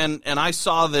because, and I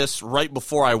saw this right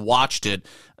before I watched it.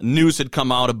 News had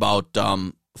come out about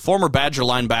former Badger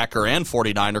linebacker and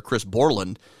 49er Chris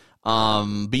Borland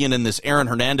being in this Aaron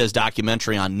Hernandez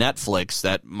documentary on Netflix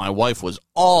that my wife was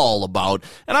all about.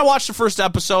 And I watched the first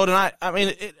episode, and I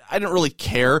didn't really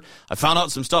care. I found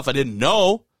out some stuff I didn't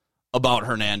know about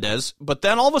Hernandez, but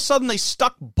then all of a sudden they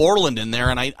stuck Borland in there,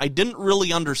 and I didn't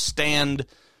really understand.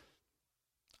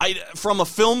 From a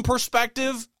film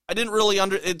perspective, I didn't really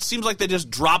it seems like they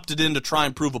just dropped it in to try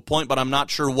and prove a point, but I'm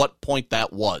not sure what point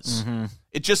that was. Mm-hmm.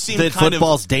 It just seemed that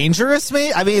football's dangerous,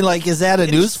 mate? I mean, like, is that a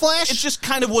newsflash? It just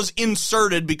kind of was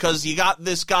inserted because you got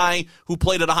this guy who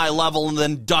played at a high level and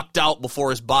then ducked out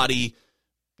before his body,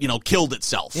 killed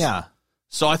itself. Yeah.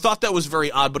 So I thought that was very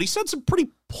odd, but he said some pretty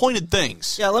pointed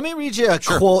things. Yeah, let me read you a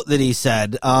quote that he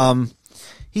said.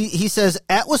 He says,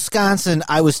 "At Wisconsin,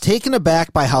 I was taken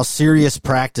aback by how serious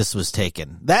practice was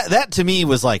taken." That to me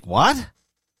was like, what?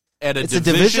 At a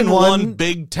Division I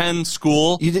Big Ten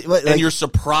school, and you're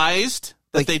surprised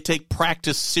that they take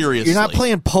practice seriously. You're not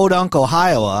playing Podunk,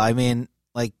 Ohio. I mean,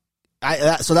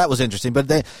 so that was interesting.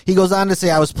 But he goes on to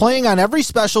say, "I was playing on every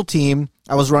special team.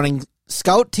 I was running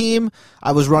scout team.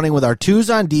 I was running with our twos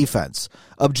on defense.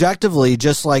 Objectively,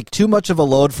 just like too much of a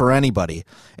load for anybody.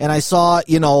 And I saw,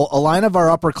 a line of our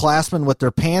upperclassmen with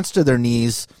their pants to their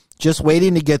knees, just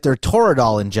waiting to get their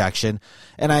Toradol injection.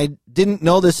 And I didn't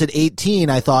know this at 18.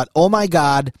 I thought, oh my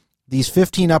God, these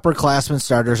 15 upperclassmen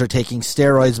starters are taking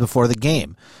steroids before the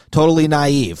game. Totally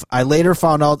naive. I later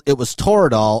found out it was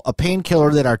Toradol, a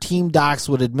painkiller that our team docs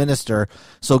would administer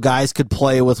so guys could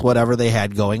play with whatever they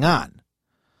had going on.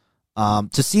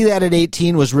 To see that at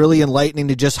 18 was really enlightening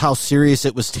to just how serious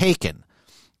it was taken.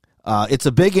 It's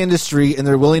a big industry, and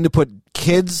they're willing to put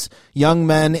kids, young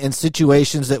men, in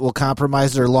situations that will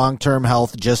compromise their long-term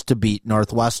health just to beat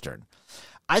Northwestern."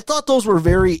 I thought those were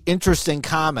very interesting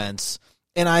comments,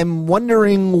 and I'm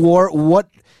wondering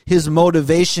what his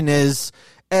motivation is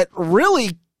at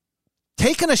really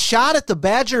taking a shot at the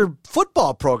Badger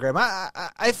football program.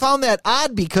 I found that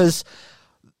odd because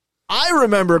I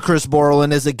remember Chris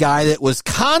Borland as a guy that was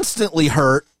constantly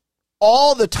hurt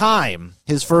all the time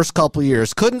his first couple of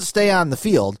years, couldn't stay on the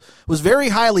field, was very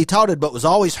highly touted but was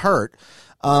always hurt,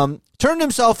 turned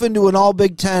himself into an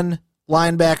all-Big Ten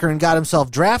linebacker and got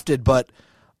himself drafted, but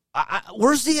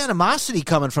where's the animosity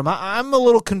coming from? I'm a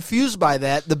little confused by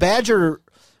that. The Badger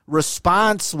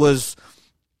response was,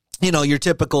 your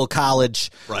typical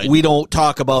college, right. We don't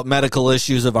talk about medical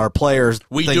issues of our players.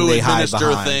 We do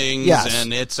administer things, yes.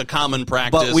 And it's a common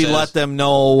practice. But we let them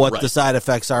know what the side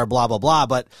effects are, blah, blah, blah.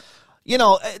 But,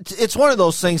 it's one of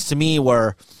those things to me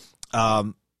where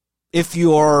if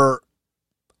you're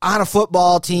on a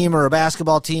football team or a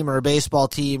basketball team or a baseball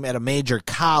team at a major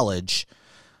college,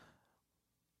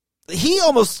 he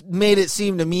almost made it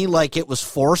seem to me like it was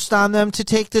forced on them to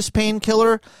take this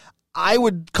painkiller. I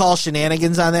would call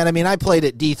shenanigans on that. I mean, I played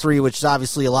at D3, which is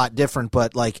obviously a lot different,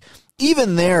 but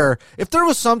even there, if there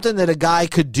was something that a guy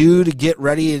could do to get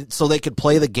ready so they could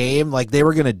play the game, they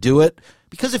were going to do it.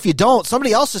 Because if you don't,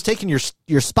 somebody else is taking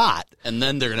your spot. And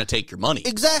then they're going to take your money.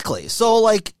 Exactly. So,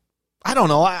 I don't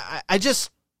know.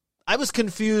 I was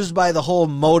confused by the whole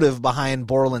motive behind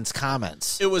Borland's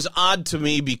comments. It was odd to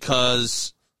me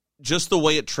because just the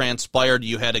way it transpired,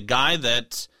 you had a guy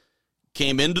that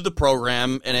came into the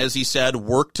program and, as he said,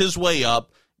 worked his way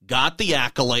up, got the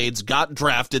accolades, got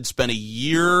drafted, spent a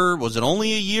year. Was it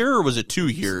only a year or was it 2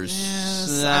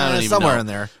 years? I don't even somewhere know. In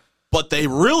there. But they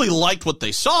really liked what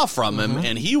they saw from him,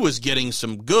 and he was getting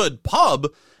some good pub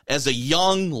as a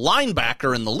young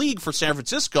linebacker in the league for San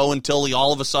Francisco until he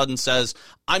all of a sudden says,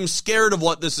 I'm scared of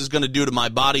what this is going to do to my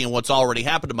body and what's already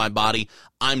happened to my body.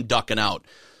 I'm ducking out.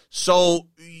 So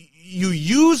you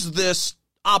use this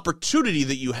opportunity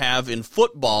that you have in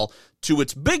football to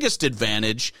its biggest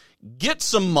advantage, get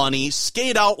some money,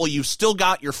 skate out while you've still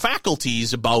got your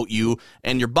faculties about you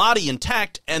and your body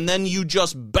intact, and then you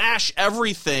just bash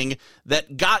everything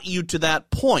that got you to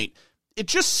that point. It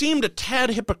just seemed a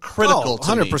tad hypocritical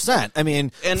to 100%. Me. I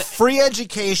mean, free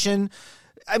education.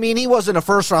 I mean, he wasn't a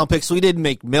first-round pick, so he didn't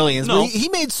make millions. No. But he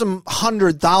made some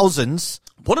 $100,000s.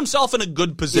 Put himself in a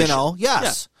good position. Yes.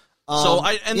 Yeah.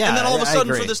 And then all of a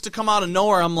sudden for this to come out of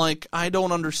nowhere, I'm like, I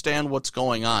don't understand what's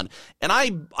going on. And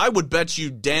I would bet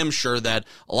you damn sure that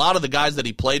a lot of the guys that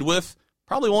he played with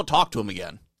probably won't talk to him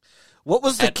again. What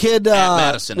was the kid? At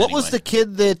Madison, what was the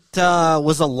kid that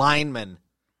was a lineman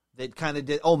that kind of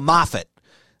did. Oh, Moffitt.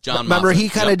 John Remember, Moffitt. he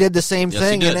kind of did the same Yes,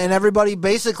 thing, he did. and everybody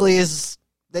basically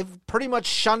they've pretty much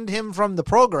shunned him from the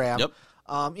program. Yep.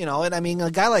 And I mean,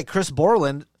 a guy like Chris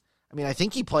Borland, I mean, I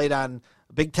think he played on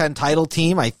a Big Ten title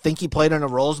team. I think he played in a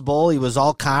Rose Bowl. He was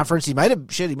all conference. He might have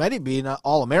been an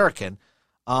All-American.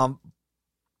 You're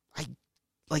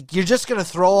just going to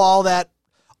throw all that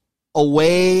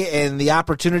away and the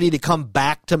opportunity to come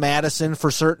back to Madison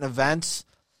for certain events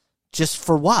just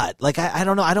for what? Like, I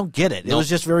don't know. I don't get it. It was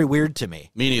just very weird to me.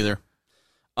 Me neither.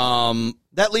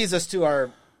 That leads us to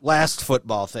our last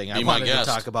football thing I wanted to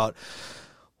talk about.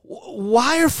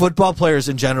 Why are football players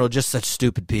in general just such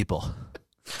stupid people?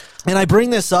 And I bring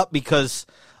this up because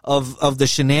of the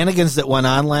shenanigans that went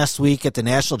on last week at the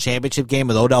national championship game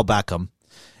with Odell Beckham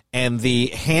and the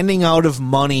handing out of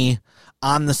money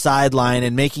on the sideline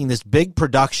and making this big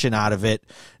production out of it,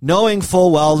 knowing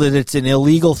full well that it's an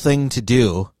illegal thing to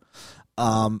do.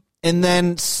 And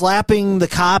then slapping the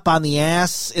cop on the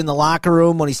ass in the locker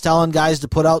room when he's telling guys to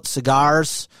put out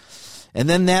cigars. And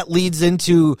then that leads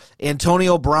into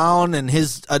Antonio Brown and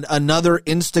his another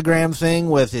Instagram thing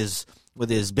with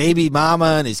his baby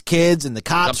mama and his kids, and the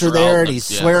cops are there, and he's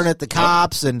swearing at the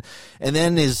cops, and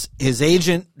then his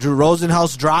agent Drew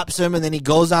Rosenhaus drops him, and then he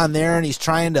goes on there and he's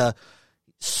trying to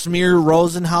smear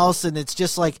Rosenhaus, and it's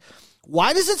just like,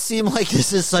 why does it seem like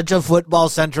this is such a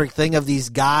football-centric thing of these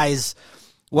guys,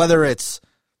 whether it's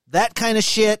that kind of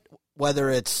shit, whether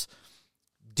it's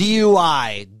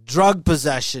DUI, drug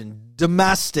possession,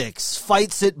 domestics,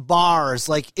 fights at bars,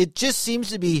 like, it just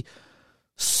seems to be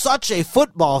such a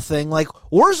football thing. Like,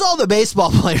 where's all the baseball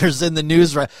players in the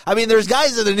news? Right? I mean, there's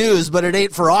guys in the news, but it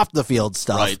ain't for off the field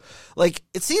stuff. Right. Like,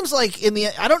 it seems like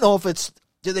I don't know if it's,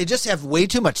 do they just have way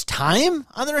too much time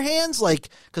on their hands? Like,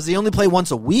 because they only play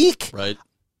once a week? Right.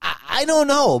 I don't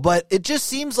know, but it just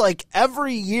seems like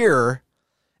every year,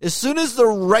 as soon as the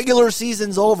regular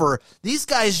season's over, these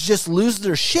guys just lose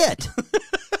their shit.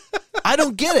 I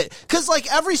don't get it. Because,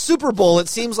 like, every Super Bowl, it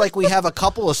seems like we have a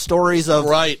couple of stories of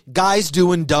guys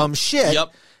doing dumb shit.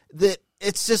 Yep. That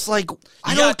it's just like,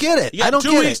 I don't get it. You got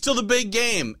 2 weeks till the big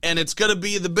game, and it's going to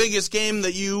be the biggest game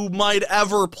that you might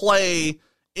ever play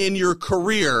in your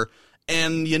career,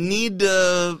 and you need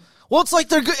to... Well, it's like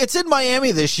it's in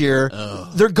Miami this year.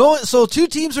 They're going. So 2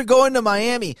 teams are going to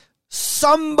Miami.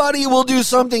 Somebody will do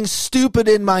something stupid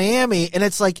in Miami, and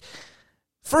it's like,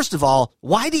 first of all,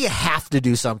 why do you have to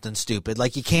do something stupid?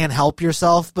 Like, you can't help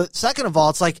yourself. But second of all,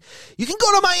 it's like, you can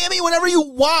go to Miami whenever you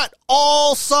want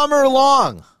all summer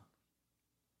long.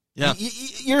 Yeah.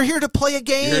 You're here to play a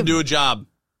game. You're here to do a job.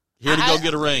 Here to go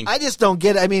get a ring. I just don't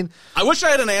get it. I mean, I wish I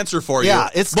had an answer for you. Yeah,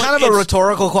 it's kind of a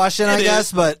rhetorical question, I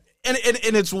guess, but... And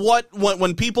it's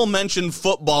when people mention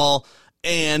football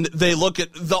and they look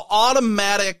at the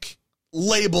automatic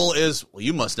label is, well,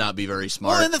 you must not be very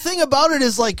smart. Well, and the thing about it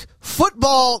is, like,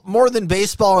 football, more than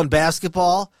baseball and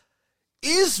basketball,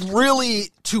 is really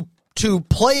to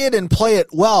play it and play it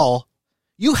well,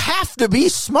 you have to be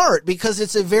smart because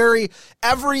it's everything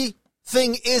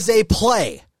is a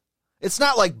play. It's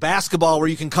not like basketball where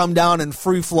you can come down and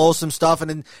free flow some stuff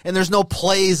and there's no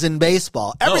plays in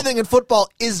baseball. Everything in football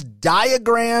is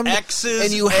diagrammed. X's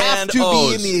and you have to O's.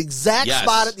 be in the exact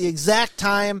spot at the exact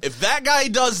time. If that guy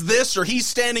does this or he's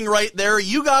standing right there,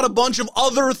 you got a bunch of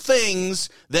other things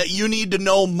that you need to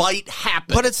know might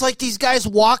happen. But it's like these guys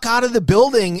walk out of the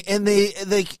building and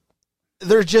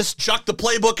they're just chuck the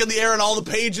playbook in the air and all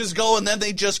the pages go, and then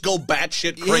they just go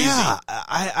batshit crazy. Yeah,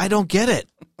 I don't get it.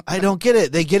 I don't get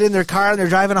it. They get in their car and they're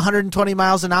driving 120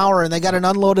 miles an hour and they got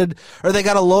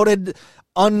a loaded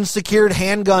unsecured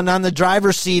handgun on the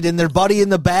driver's seat and their buddy in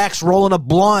the back's rolling a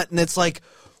blunt, and it's like,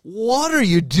 what are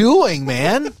you doing,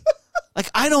 man? Like,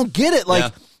 I don't get it.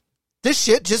 Like, this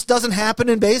shit just doesn't happen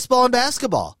in baseball and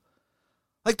basketball.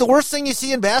 Like, the worst thing you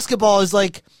see in basketball is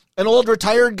like an old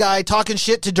retired guy talking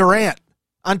shit to Durant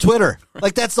on Twitter.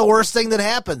 Like, that's the worst thing that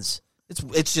happens.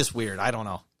 It's just weird. I don't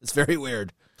know. It's very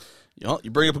weird. You know,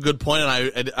 you bring up a good point,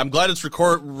 and I'm glad it's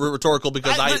rhetorical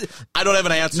because I don't have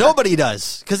an answer. Nobody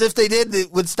does, because if they did,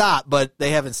 it would stop, but they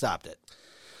haven't stopped it.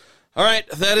 All right,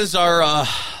 that is our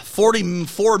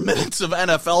 44 minutes of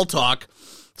NFL talk.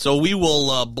 So we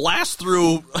will blast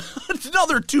through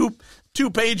another two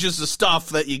pages of stuff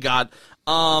that you got.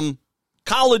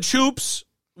 College hoops,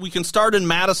 we can start in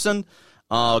Madison.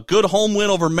 Good home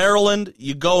win over Maryland.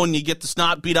 You go and you get the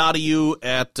snot beat out of you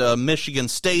at Michigan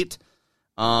State.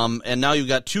 And now you've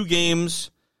got 2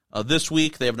 games this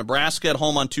week. They have Nebraska at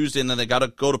home on Tuesday, and then they got to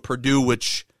go to Purdue,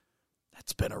 which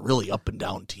that's been a really up and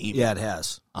down team. Yeah, it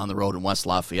has. On the road in West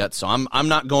Lafayette. So I'm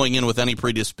not going in with any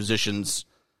predispositions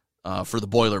for the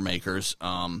Boilermakers.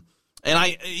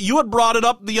 And you had brought it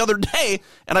up the other day,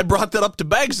 and I brought that up to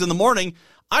Beggs in the morning.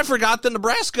 I forgot that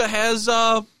Nebraska has,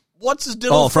 what's his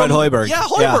diddle? Fred Hoiberg. Yeah,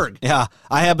 Hoiberg. Yeah.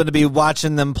 I happened to be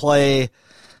watching them play, I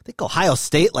think, Ohio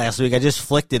State last week. I just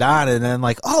flicked it on, and then I'm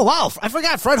like, oh, wow, I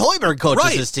forgot Fred Hoiberg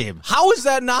coaches this team. How is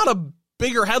that not a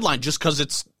bigger headline? Just because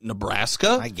it's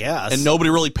Nebraska? I guess. And nobody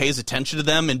really pays attention to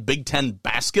them in Big Ten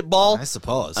basketball? I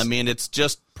suppose. I mean, it's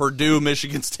just Purdue,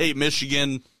 Michigan State,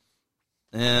 Michigan,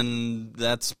 and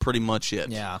that's pretty much it.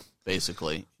 Yeah.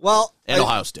 Basically. Well, and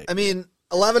Ohio State. I mean,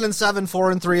 11-7,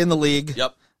 4-3 in the league.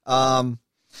 Yep.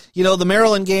 The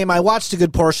Maryland game, I watched a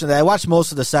good portion of that. I watched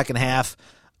most of the second half.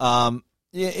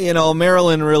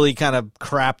 Maryland really kind of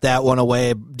crapped that one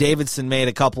away. Davidson made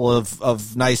a couple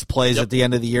of nice plays at the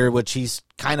end of the year, which he's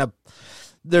kind of.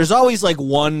 There's always like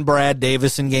one Brad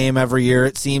Davison game every year,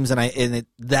 it seems,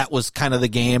 that was kind of the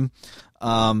game.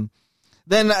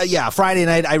 Then Friday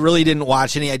night I really didn't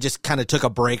watch any. I just kind of took a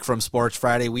break from sports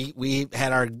Friday. We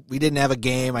didn't have a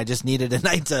game. I just needed a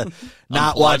night to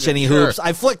not watch any hoops.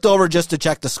 I flicked over just to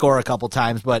check the score a couple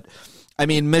times, but I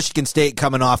mean, Michigan State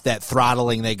coming off that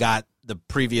throttling they got the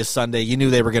previous Sunday, you knew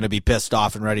they were going to be pissed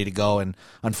off and ready to go, and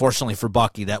unfortunately for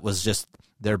Bucky, that was just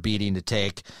their beating to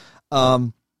take.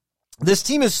 This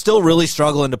team is still really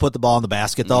struggling to put the ball in the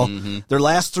basket, though. Mm-hmm. Their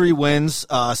last 3 wins,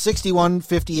 61,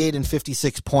 58, and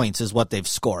 56 points is what they've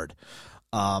scored.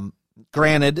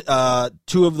 Granted,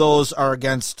 2 of those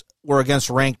were against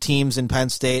ranked teams in Penn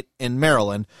State and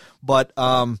Maryland, but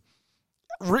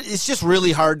it's just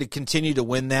really hard to continue to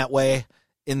win that way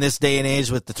in this day and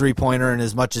age with the three-pointer and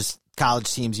as much as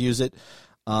college teams use it.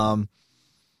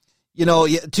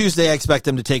 Tuesday I expect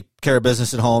them to take care of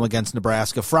business at home against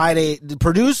Nebraska. Friday,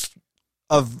 Purdue's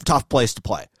a tough place to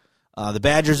play. The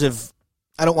Badgers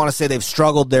I don't want to say they've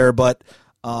struggled there, but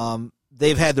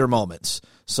they've had their moments.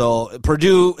 So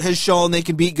Purdue has shown they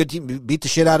can beat good teams, beat the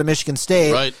shit out of Michigan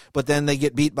State, right, but then they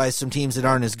get beat by some teams that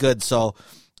aren't as good. So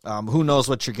who knows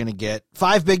what you're going to get.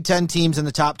 5 Big Ten teams in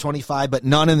the top 25, but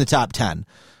none in the top 10.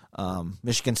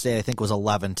 Michigan State, I think, was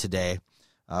 11 today.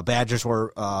 Badgers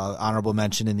were honorable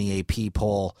mention in the AP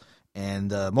poll. And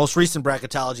the most recent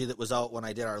bracketology that was out when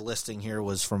I did our listing here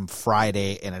was from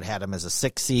Friday, and it had them as a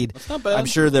 6 seed. That's not bad. I'm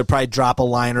sure they'll probably drop a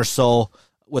line or so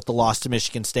with the loss to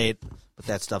Michigan State, but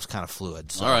that stuff's kind of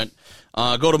fluid. So. All right.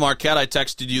 Go to Marquette. I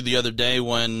texted you the other day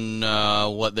when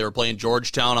they were playing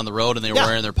Georgetown on the road, and they were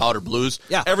wearing their powder blues.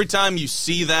 Yeah. Every time you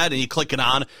see that and you click it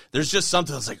on, there's just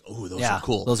something that's like, oh, those are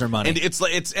cool. Those are money. And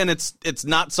it's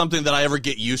not something that I ever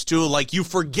get used to. Like, you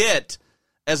forget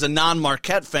as a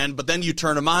non-Marquette fan, but then you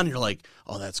turn them on and you're like,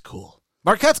 oh, that's cool.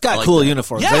 Marquette's got cool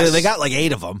uniforms. Yes. They got like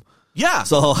 8 of them. Yeah.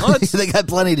 So they got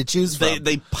plenty to choose from.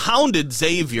 They pounded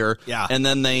Xavier. Yeah. And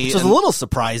then which was a little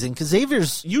surprising because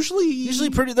Xavier's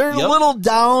usually pretty. They're a little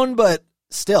down, but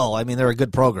still, I mean, they're a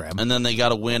good program. And then they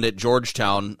got a win at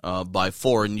Georgetown by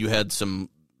 4, and you had some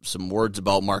words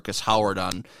about Marcus Howard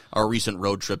on our recent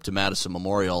road trip to Madison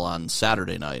Memorial on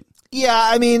Saturday night. Yeah,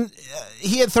 I mean,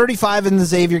 he had 35 in the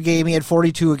Xavier game. He had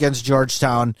 42 against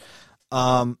Georgetown.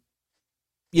 When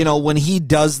he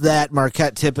does that,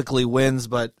 Marquette typically wins,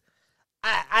 but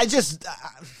I'm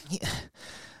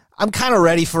kind of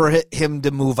ready for him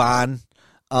to move on.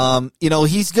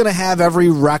 He's going to have every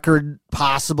record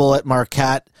possible at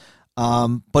Marquette,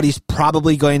 but he's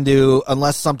probably going to,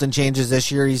 unless something changes this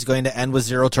year, he's going to end with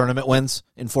 0 tournament wins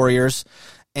in 4 years.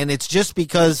 And it's just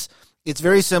because it's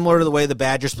very similar to the way the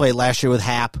Badgers played last year with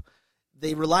Happ.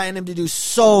 They rely on him to do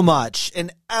so much,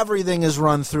 and everything is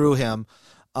run through him.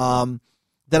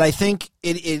 That I think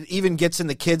it even gets in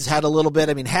the kid's head a little bit.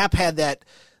 I mean, Happ had that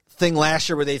thing last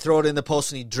year where they throw it in the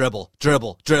post and he dribble,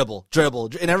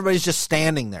 and everybody's just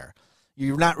standing there.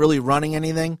 You're not really running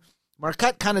anything.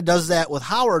 Marquette kind of does that with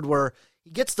Howard, where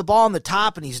he gets the ball on the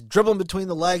top and he's dribbling between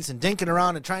the legs and dinking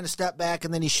around and trying to step back,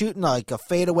 and then he's shooting like a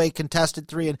fadeaway contested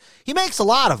 3, and he makes a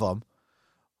lot of them.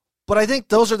 But I think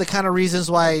those are the kind of reasons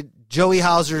why Joey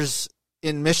Hauser's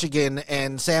in Michigan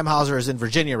and Sam Hauser is in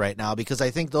Virginia right now, because I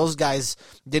think those guys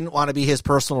didn't want to be his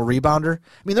personal rebounder.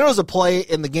 I mean, there was a play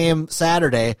in the game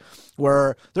Saturday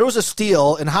where there was a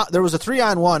steal and there was a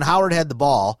 3-on-1. Howard had the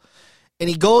ball, and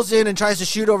he goes in and tries to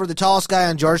shoot over the tallest guy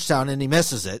on Georgetown, and he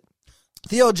misses it.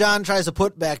 Theo John tries a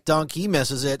putback dunk. He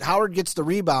misses it. Howard gets the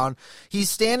rebound. He's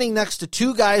standing next to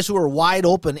 2 guys who are wide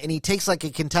open, and he takes like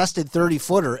a contested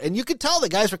 30-footer. And you could tell the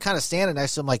guys were kind of standing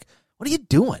next to him like, what are you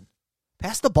doing?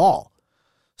 Pass the ball.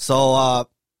 So,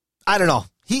 I don't know.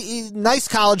 He's a nice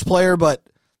college player, but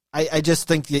I just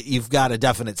think that you've got a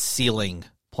definite ceiling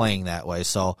playing that way.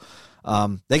 So,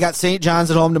 they got St. John's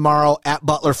at home tomorrow, at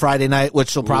Butler Friday night,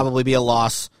 which will probably be a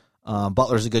loss.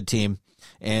 Butler's a good team.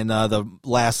 And the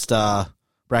last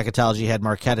Bracketology had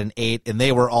Marquette in 8, and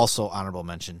they were also honorable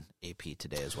mention AP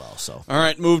today as well. So, all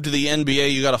right, move to the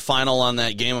NBA. You got a final on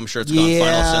that game. I'm sure it's gone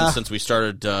final since we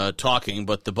started talking.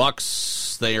 But the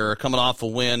Bucks, they are coming off a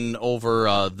win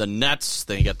over the Nets.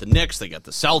 They get the Knicks. They get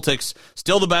the Celtics.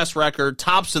 Still the best record.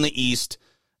 Tops in the East.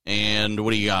 And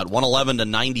what do you got?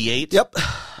 111-98. Yep.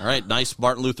 All right, nice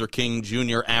Martin Luther King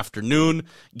Jr. afternoon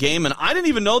game. And I didn't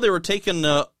even know they were taking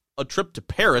a trip to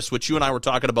Paris, which you and I were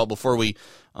talking about before we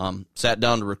sat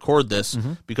down to record this,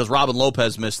 because Robin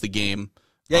Lopez missed the game.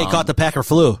 Yeah, he caught the Packer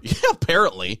flu. Yeah,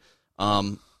 apparently.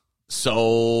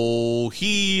 So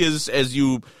he is, as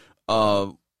you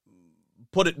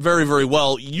put it very, very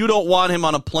well, you don't want him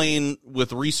on a plane with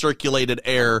recirculated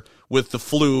air with the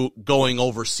flu going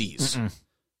overseas.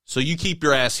 So you keep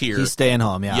your ass here. He's staying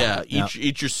home, yeah. Yeah,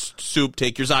 eat your soup,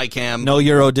 take your Zycam. No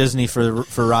Euro Disney for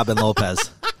Robin Lopez.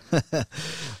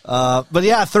 But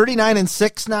yeah,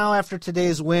 39-6 now after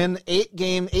today's win.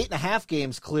 8.5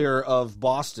 games clear of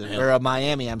Boston, or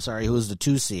Miami, I'm sorry, who was the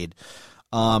 2 seed.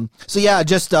 So yeah,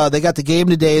 just they got the game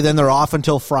today, then they're off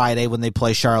until Friday when they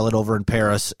play Charlotte over in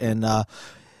Paris. And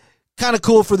kind of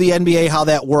cool for the NBA how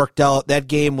that worked out. That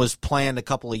game was planned a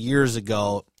couple of years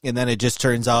ago, and then it just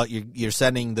turns out you're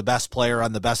sending the best player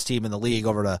on the best team in the league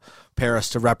over to Paris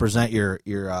to represent your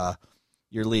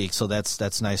league. So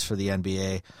that's nice for the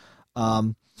NBA.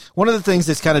 One of the things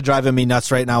that's kind of driving me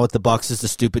nuts right now with the Bucks is the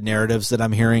stupid narratives that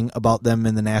I'm hearing about them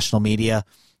in the national media,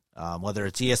 whether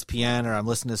it's ESPN or I'm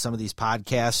listening to some of these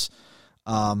podcasts.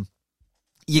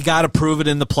 You got to prove it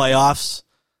in the playoffs.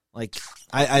 Like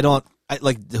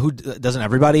who doesn't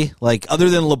everybody? Like other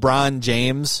than LeBron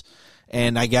James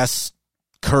and I guess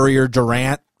Curry or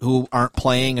Durant, who aren't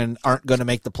playing and aren't going to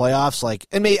make the playoffs,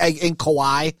 and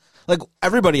Kawhi, like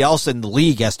everybody else in the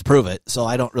league has to prove it. So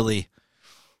I don't really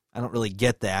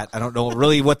get that. I don't know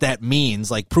really what that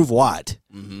means. Like, prove what?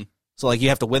 Mm-hmm. So, you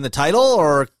have to win the title,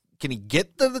 or can he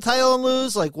get the title and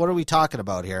lose? Like, what are we talking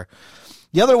about here?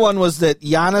 The other one was that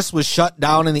Giannis was shut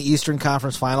down in the Eastern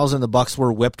Conference Finals, and the Bucks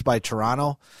were whipped by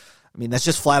Toronto. I mean, that's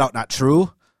just flat out not true.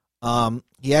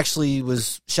 He actually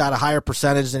was shot a higher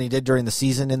percentage than he did during the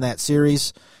season in that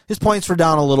series. His points were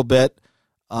down a little bit.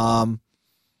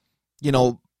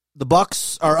 The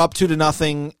Bucks are up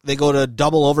 2-0. They go to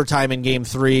double overtime in Game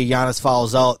 3. Giannis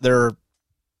fouls out. They're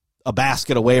a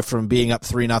basket away from being up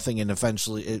 3-0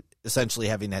 and essentially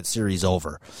having that series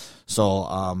over.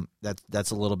 So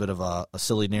that's a little bit of a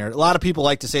silly narrative. A lot of people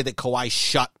like to say that Kawhi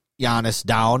shut Giannis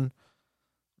down.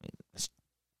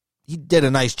 He did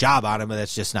a nice job on him, but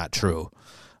that's just not true.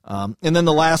 And then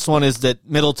the last one is that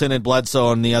Middleton and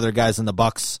Bledsoe and the other guys in the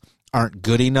Bucks aren't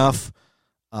good enough.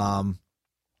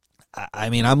 I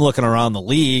mean, I'm looking around the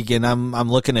league, and I'm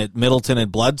looking at Middleton and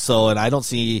Bledsoe, and I don't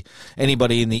see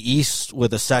anybody in the East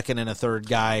with a second and a third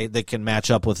guy that can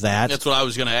match up with that. That's what I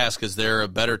was going to ask. Is there a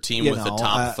better team with the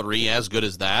top 3 as good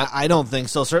as that? I don't think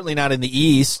so. Certainly not in the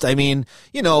East. I mean,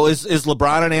 is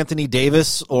LeBron and Anthony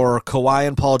Davis or Kawhi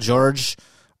and Paul George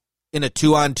in a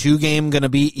 2-on-2 game going to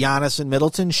beat Giannis and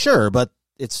Middleton? Sure, but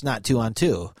it's not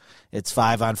 2-on-2. It's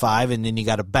 5-on-5, and then you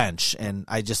got a bench. And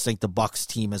I just think the Bucks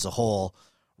team as a whole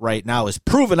right now is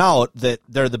proven out that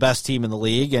they're the best team in the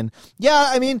league. And yeah,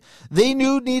 I mean, they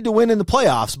need to win in the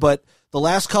playoffs, but the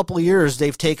last couple of years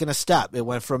they've taken a step. It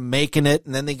went from making it,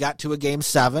 and then they got to a Game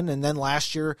 7, and then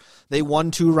last year they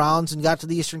won 2 rounds and got to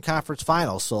the Eastern Conference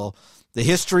Finals. So the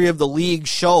history of the league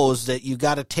shows that you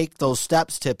got to take those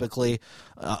steps typically,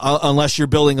 unless you're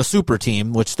building a super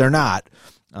team, which they're not.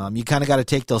 You kind of got to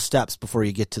take those steps before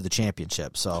you get to the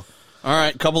championship. So. All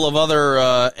right, a couple of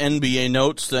other NBA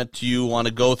notes that you want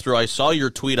to go through. I saw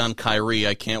your tweet on Kyrie.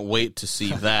 I can't wait to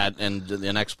see that and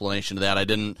an explanation of that. I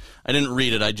didn't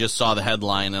read it. I just saw the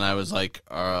headline, and I was like,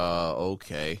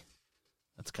 okay.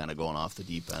 That's kind of going off the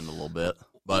deep end a little bit.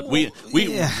 But we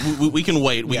can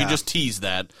wait. We can just tease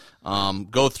that.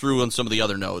 Go through on some of the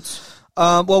other notes.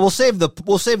 Well, we'll save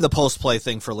the post play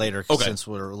thing for later, since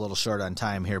we're a little short on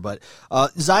time here. But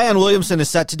Zion Williamson is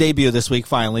set to debut this week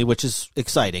finally, which is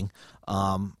exciting.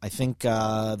 I think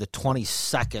the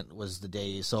 22nd was the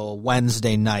day, so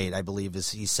Wednesday night, I believe,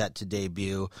 he's set to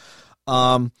debut.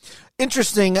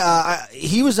 Interesting.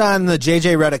 He was on the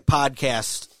JJ Redick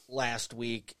podcast last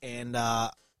week, and I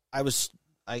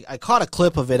caught a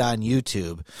clip of it on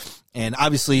YouTube. And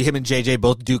obviously him and JJ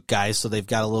both Duke guys, so they've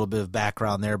got a little bit of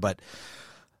background there. But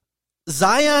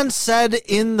Zion said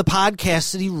in the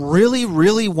podcast that he really,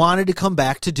 really wanted to come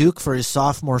back to Duke for his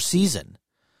sophomore season.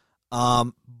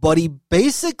 But he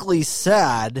basically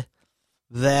said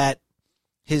that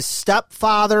his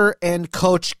stepfather and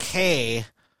Coach K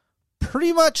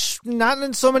pretty much, not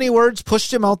in so many words,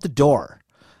 pushed him out the door.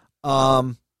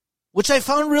 which I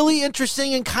found really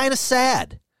interesting and kind of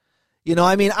sad. You know,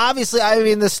 I mean, obviously,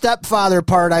 the stepfather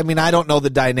part, I don't know the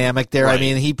dynamic there. Right. I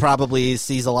mean, he probably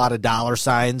sees a lot of dollar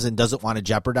signs and doesn't want to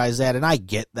jeopardize that, and I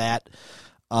get that.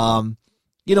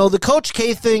 You know, the Coach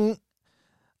K thing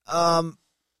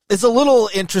is a little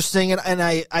interesting, and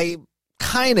I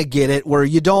kind of get it, where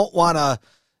you don't want to,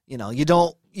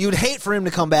 you'd hate for him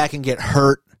to come back and get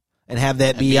hurt and have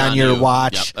that be on your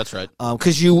watch. Yep, that's right.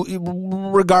 Because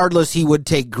regardless, he would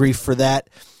take grief for that.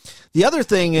 The other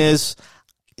thing is,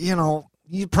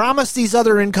 you promised these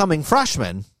other incoming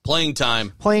freshmen playing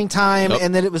time, yep.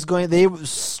 And that it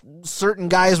was certain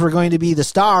guys were going to be the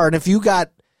star. And if you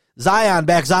got Zion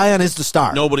back, Zion is the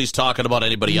star. Nobody's talking about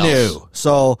anybody else. No.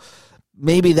 So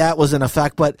maybe that was an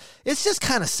effect, but it's just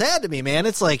kind of sad to me, man.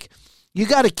 It's like you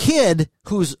got a kid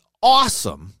who's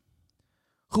awesome,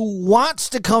 who wants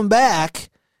to come back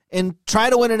and try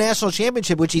to win a national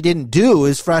championship, which he didn't do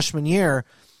his freshman year,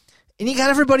 and you got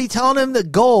everybody telling him to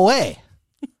go away.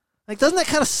 Like, doesn't that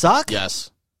kind of suck?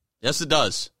 Yes, it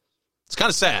does. It's kind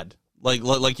of sad,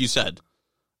 like you said.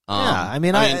 I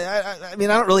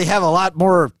don't really have a lot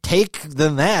more take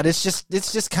than that. It's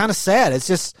just kind of sad. It's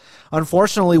just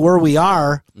unfortunately where we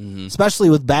are, especially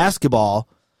with basketball,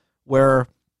 where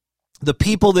the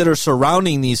people that are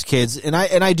surrounding these kids, and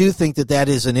I do think that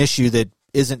is an issue that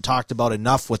isn't talked about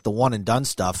enough with the one and done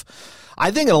stuff. I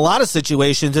think in a lot of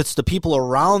situations, it's the people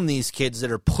around these kids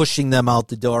that are pushing them out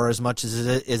the door as much as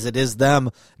it is them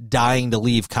dying to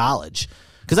leave college.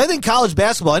 Because I think college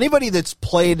basketball, anybody that's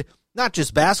played, not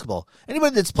just basketball,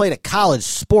 anybody that's played a college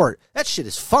sport, that shit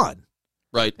is fun.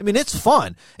 Right. I mean, it's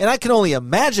fun. And I can only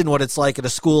imagine what it's like at a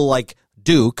school like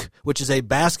Duke, which is a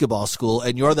basketball school,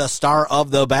 and you're the star of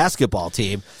the basketball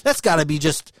team. That's got to be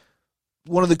just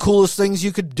one of the coolest things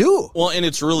you could do. Well, and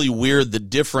it's really weird, the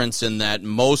difference in that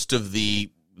most of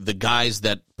the guys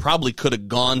that probably could have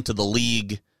gone to the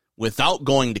league without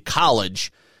going to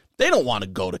college, they don't want to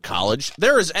go to college.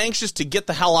 They're as anxious to get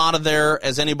the hell out of there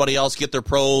as anybody else, get their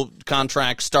pro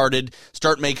contract started,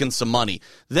 start making some money.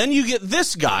 Then you get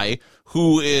this guy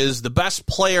who is the best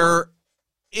player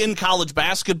in college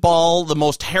basketball, the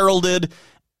most heralded,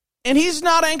 and he's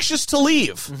not anxious to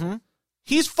leave. Mm-hmm.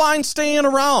 He's fine staying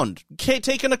around,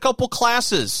 taking a couple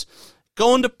classes,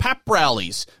 going to pep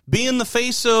rallies, being the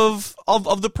face of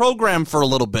the program for a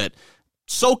little bit,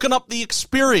 soaking up the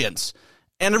experience.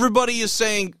 And everybody is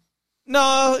saying,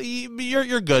 no,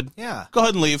 you're good. Yeah. Go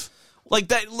ahead and leave. Like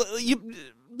that.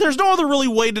 There's no other really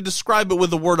way to describe it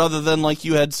with a word other than, like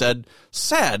you had said,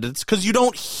 sad. It's because you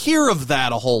don't hear of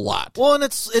that a whole lot. Well, and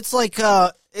it's like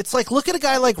look at a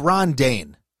guy like Ron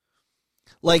Dayne.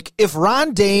 Like, if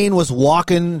Ron Dayne was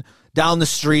walking down the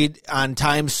street on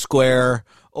Times Square,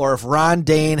 or if Ron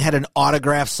Dayne had an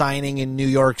autograph signing in New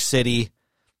York City,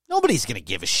 nobody's going to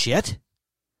give a shit.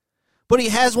 But he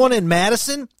has one in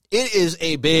Madison. It is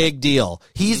a big deal.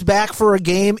 He's back for a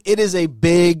game. It is a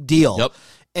big deal. Yep.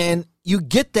 And you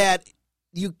get that.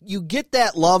 You get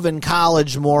that love in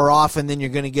college more often than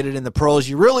you're going to get it in the pros.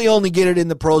 You really only get it in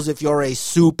the pros if you're a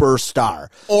superstar.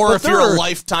 Or if you're a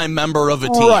lifetime member of a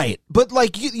team. Right. But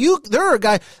like there are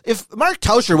guys, if Mark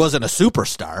Tauscher wasn't a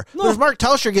superstar, but if Mark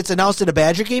Tauscher gets announced at a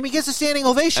Badger game, he gets a standing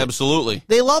ovation. Absolutely.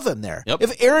 They love him there. Yep.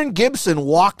 If Aaron Gibson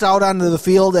walked out onto the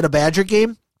field at a Badger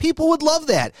game, people would love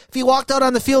that. If he walked out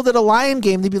on the field at a Lion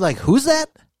game, they'd be like, who's that?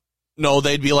 No,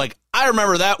 they'd be like, I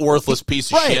remember that worthless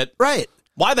piece of shit. Right.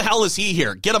 Why the hell is he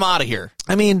here? Get him out of here.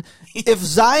 I mean, if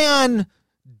Zion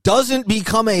doesn't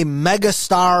become a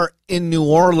megastar in New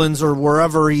Orleans or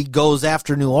wherever he goes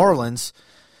after New Orleans,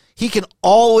 he can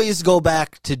always go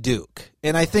back to Duke.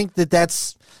 And I think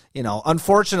that's,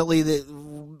 unfortunately,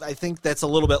 I think that's a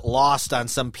little bit lost on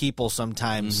some people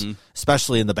sometimes,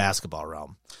 especially in the basketball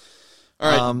realm.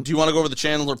 All right. Do you want to go over the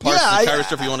Chandler Parsons Kyrie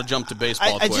stuff, or you want to jump to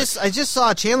baseball quick? I just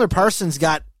saw Chandler Parsons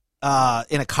got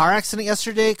in a car accident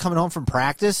yesterday coming home from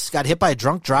practice, got hit by a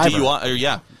drunk driver.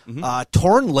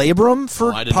 Torn labrum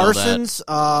for Parsons,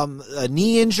 a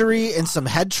knee injury, and some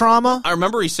head trauma. I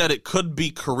remember he said it could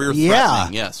be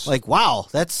career-threatening, yes. Like, wow,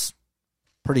 that's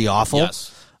pretty awful.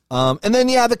 Yes. And then,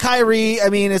 the Kyrie, I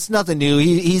mean, it's nothing new.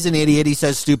 He's an idiot. He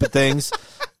says stupid things.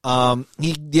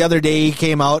 The other day he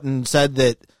came out and said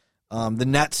that the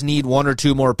Nets need one or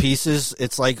two more pieces.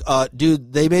 It's like,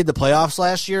 dude, they made the playoffs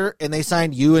last year, and they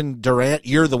signed you and Durant.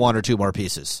 You're the one or two more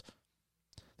pieces.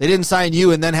 They didn't sign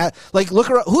you and then look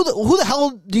around. Who the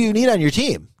hell do you need on your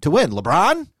team to win?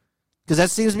 LeBron? Because that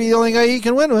seems to be the only guy you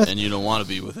can win with. And you don't want to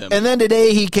be with him. And then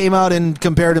today he came out and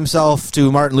compared himself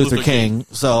to Martin Luther King.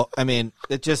 So, I mean,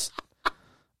 it just,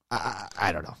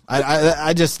 I don't know.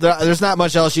 I just, there's not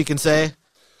much else you can say.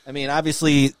 I mean,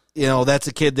 obviously, that's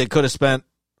a kid that could have spent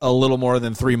a little more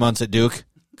than 3 months at Duke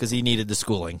because he needed the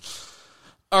schooling.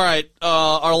 All right,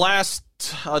 our last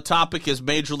topic is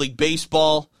Major League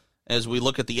Baseball. As we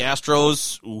look at the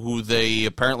Astros, who they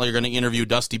apparently are going to interview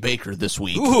Dusty Baker this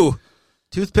week. Ooh,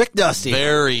 toothpick Dusty.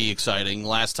 Very exciting.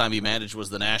 Last time he managed was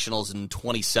the Nationals in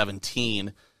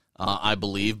 2017, I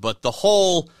believe. But the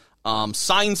whole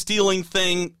sign-stealing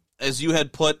thing, as you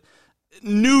had put,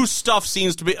 new stuff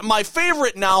seems to be... My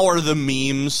favorite now are the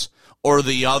memes or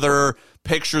the other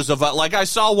pictures of... Like, I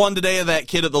saw one today of that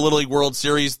kid at the Little League World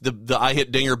Series, the I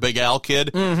Hit Dinger Big Al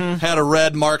kid, had a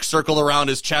red mark circled around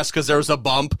his chest because there was a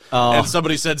bump, and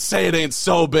somebody said, say it ain't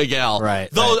so, Big Al. Right.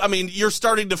 Though, I mean, you're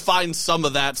starting to find some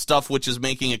of that stuff, which is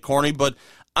making it corny, but,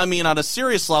 I mean, on a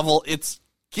serious level, it's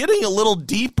getting a little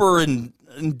deeper and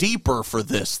deeper for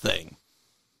this thing.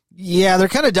 Yeah, they're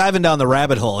kind of diving down the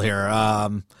rabbit hole here.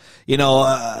 From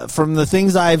the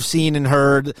things I've seen and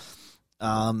heard...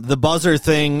 the buzzer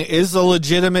thing is a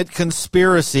legitimate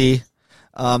conspiracy.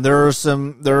 There are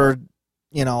some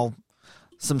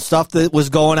stuff that was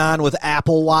going on with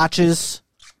Apple Watches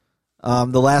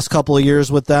the last couple of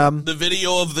years with them. The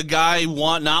video of the guy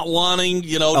not wanting,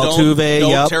 Altuve,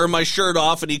 don't tear my shirt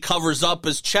off, and he covers up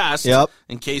his chest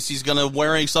in case he's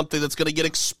wearing something that's going to get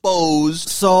exposed.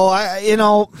 So,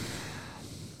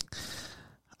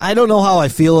 I don't know how I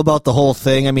feel about the whole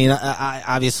thing. I mean, I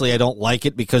obviously I don't like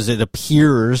it because it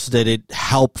appears that it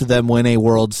helped them win a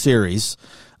World Series.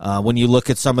 When you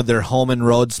look at some of their home and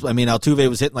roads, I mean, Altuve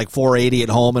was hitting like 480 at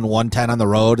home and 110 on the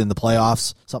road in the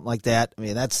playoffs, something like that. I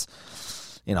mean, that's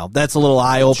a little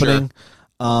eye-opening.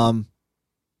 Sure.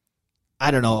 I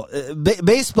don't know.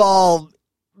 Baseball,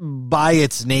 by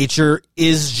its nature,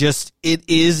 is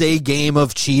a game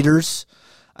of cheaters.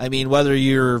 I mean, whether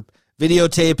you're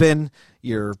videotaping,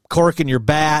 you're corking your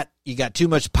bat, you got too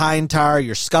much pine tar,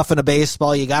 you're scuffing a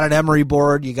baseball, you got an emery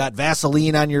board, you got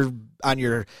Vaseline on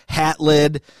your hat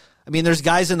lid. I mean, there's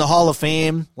guys in the Hall of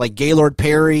Fame like Gaylord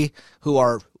Perry who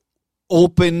are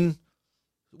open,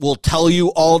 will tell you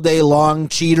all day long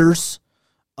cheaters.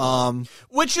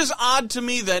 Which is odd to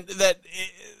me that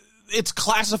it's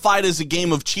classified as a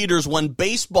game of cheaters when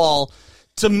baseball,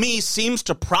 to me, seems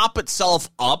to prop itself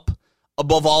up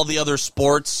above all the other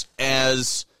sports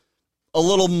as a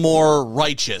little more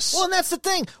righteous. Well, and that's the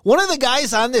thing. One of the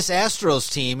guys on this Astros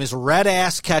team is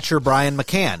red-ass catcher Brian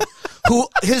McCann, who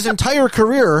his entire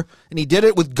career, and he did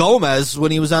it with Gomez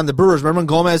when he was on the Brewers. Remember when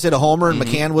Gomez hit a homer and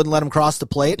McCann wouldn't let him cross the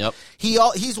plate? Yep.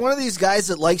 He's one of these guys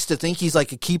that likes to think he's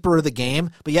like a keeper of the game,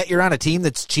 but yet you're on a team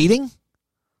that's cheating?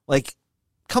 Like,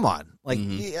 come on. Like,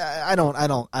 I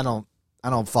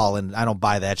don't fall in. I don't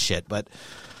buy that shit, but...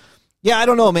 Yeah, I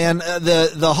don't know, man.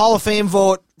 The Hall of Fame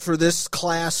vote for this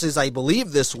class is, I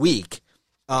believe, this week.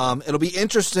 It'll be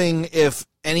interesting if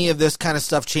any of this kind of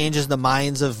stuff changes the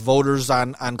minds of voters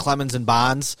on Clemens and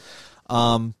Bonds.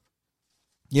 I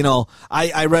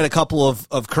read a couple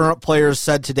of current players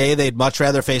said today they'd much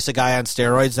rather face a guy on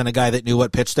steroids than a guy that knew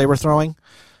what pitch they were throwing.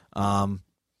 So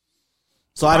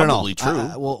I don't know. Probably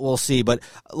true. We'll see. But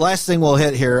last thing we'll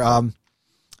hit here.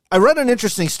 I read an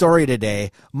interesting story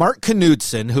today. Mark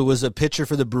Knudsen, who was a pitcher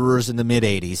for the Brewers in the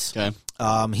mid-'80s,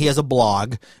 he has a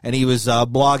blog, and he was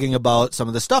blogging about some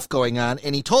of the stuff going on,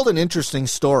 and he told an interesting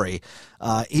story.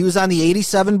 He was on the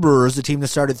 87 Brewers, the team that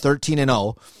started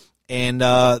 13-0, and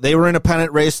they were in a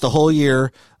pennant race the whole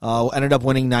year, ended up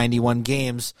winning 91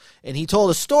 games, and he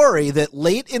told a story that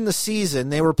late in the season,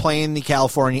 they were playing the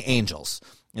California Angels.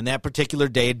 And that particular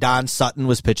day, Don Sutton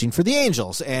was pitching for the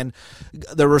Angels, and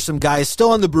there were some guys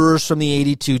still on the Brewers from the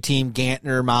 82 team,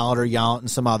 Gantner, Molitor, Yount, and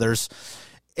some others.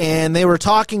 And they were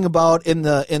talking about in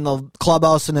the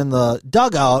clubhouse and in the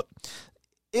dugout,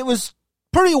 it was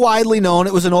pretty widely known,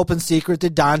 it was an open secret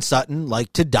that Don Sutton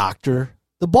liked to doctor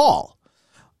the ball.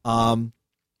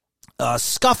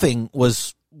 Scuffing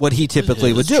was what he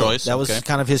typically would do. Choice. That was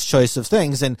kind of his choice of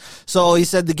things. And so he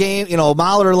said the game,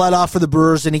 Molitor led off for the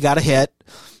Brewers and he got a hit.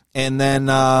 And then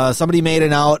somebody made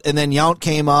an out, and then Yount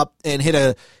came up and hit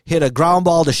a ground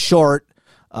ball to short.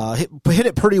 Hit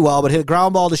it pretty well, but hit a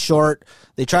ground ball to short.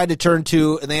 They tried to turn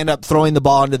two, and they end up throwing the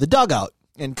ball into the dugout.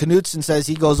 And Knudsen says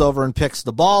he goes over and picks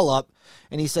the ball up,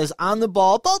 and he says on the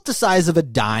ball, about the size of a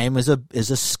dime, is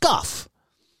a scuff.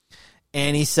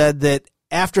 And he said that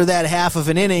after that half of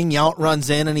an inning, Yount runs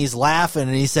in and he's laughing,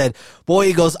 and he said, boy,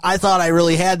 he goes, I thought I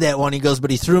really had that one. He goes, but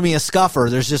he threw me a scuffer.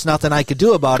 There's just nothing I could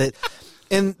do about it.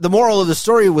 And the moral of the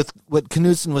story with what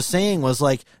Knudsen was saying was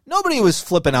like, nobody was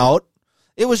flipping out.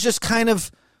 It was just kind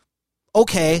of,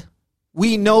 okay,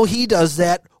 we know he does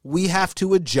that. We have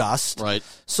to adjust. Right.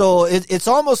 So it's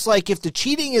almost like if the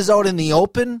cheating is out in the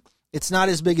open, it's not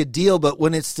as big a deal. But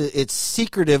when it's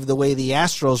secretive the way the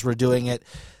Astros were doing it,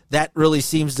 that really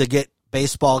seems to get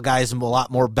baseball guys a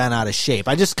lot more bent out of shape.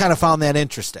 I just kind of found that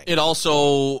interesting.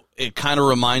 It kind of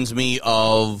reminds me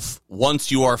of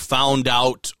once you are found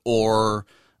out or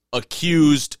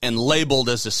accused and labeled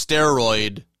as a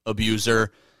steroid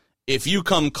abuser, if you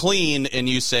come clean and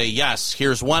you say, yes,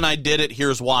 here's when I did it,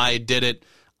 here's why I did it,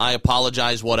 I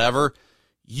apologize, whatever,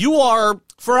 you are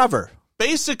forever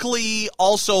basically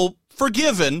also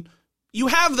forgiven. You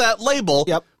have that label,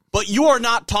 Yep. but you are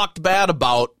not talked bad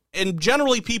about. And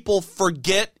generally people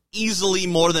forget easily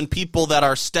more than people that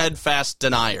are steadfast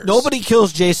deniers. Nobody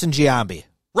kills Jason Giambi.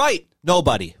 Right.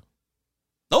 Nobody.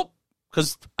 Nope.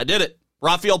 Because I did it.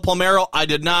 Rafael Palmeiro, I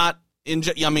did not.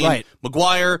 Right.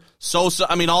 McGuire, Sosa,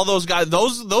 all those guys,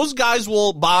 those guys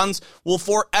Bonds will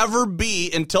forever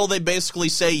be until they basically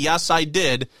say, yes, I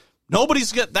did.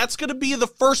 That's going to be the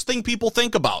first thing people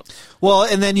think about. Well,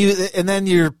 and then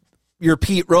you're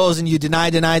Pete Rose and you deny,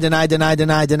 and then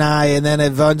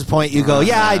at one point you go,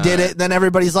 yeah, I did it. And then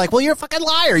everybody's like, well, you're a fucking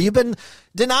liar. You've been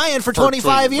denying for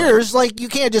 25 years. Like, you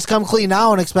can't just come clean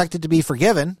now and expect it to be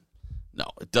forgiven. No,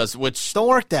 it does. Which don't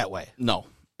work that way. No,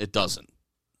 it doesn't.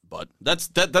 But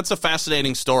that's a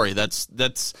fascinating story. That's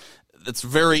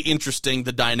very interesting.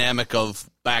 The dynamic of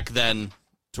back then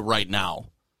to right now,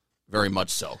 very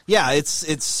much so. Yeah,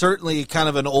 it's certainly kind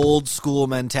of an old school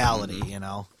mentality, you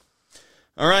know.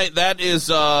 All right, that is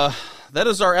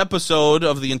our episode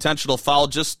of the Intentional Foul.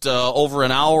 Just over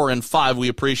an hour and 5. We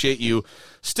appreciate you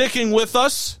sticking with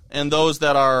us, and those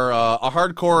that are a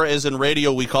hardcore, as in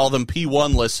radio, we call them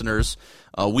P1 listeners.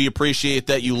 We appreciate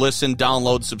that you listen,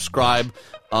 download, subscribe.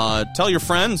 Tell your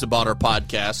friends about our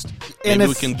podcast. Maybe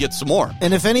we can get some more.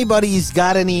 And if anybody's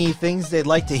got any things they'd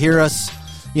like to hear us,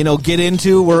 get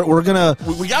into, we're gonna.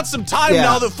 We got some time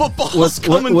now that football is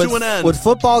coming to an end. With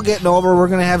football getting over, we're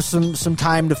gonna have some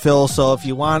time to fill. So if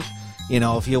you want,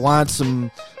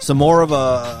 some more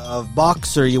of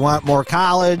Bucks, or you want more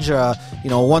college,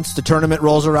 once the tournament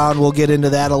rolls around, we'll get into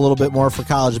that a little bit more for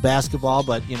college basketball.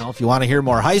 But if you want to hear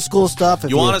more high school stuff,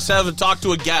 if you want us to have a talk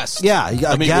to a guest,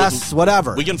 guest,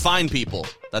 whatever, we can find people.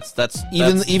 That's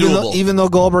even though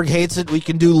Goldberg hates it, we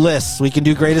can do lists. We can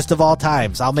do greatest of all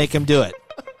times. I'll make him do it.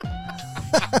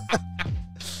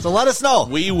 So let us know.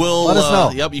 We will. Let us know.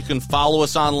 Yep, you can follow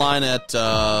us online at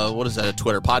what is that? At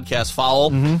Twitter, Podcast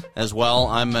Foul as well.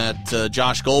 I'm at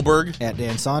Josh Goldberg at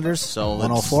Dan Saunders. So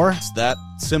 104. It's that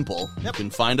simple. Yep. You can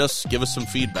find us. Give us some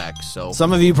feedback. So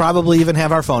some of you probably even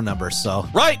have our phone numbers. So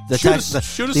right, shoot us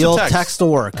the old text. Text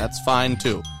will work. That's fine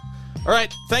too. All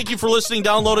right. Thank you for listening,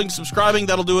 downloading, subscribing.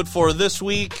 That'll do it for this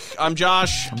week. I'm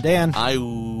Josh. I'm Dan.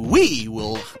 We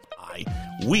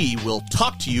will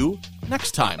talk to you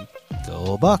next time.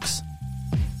 Go Bucks.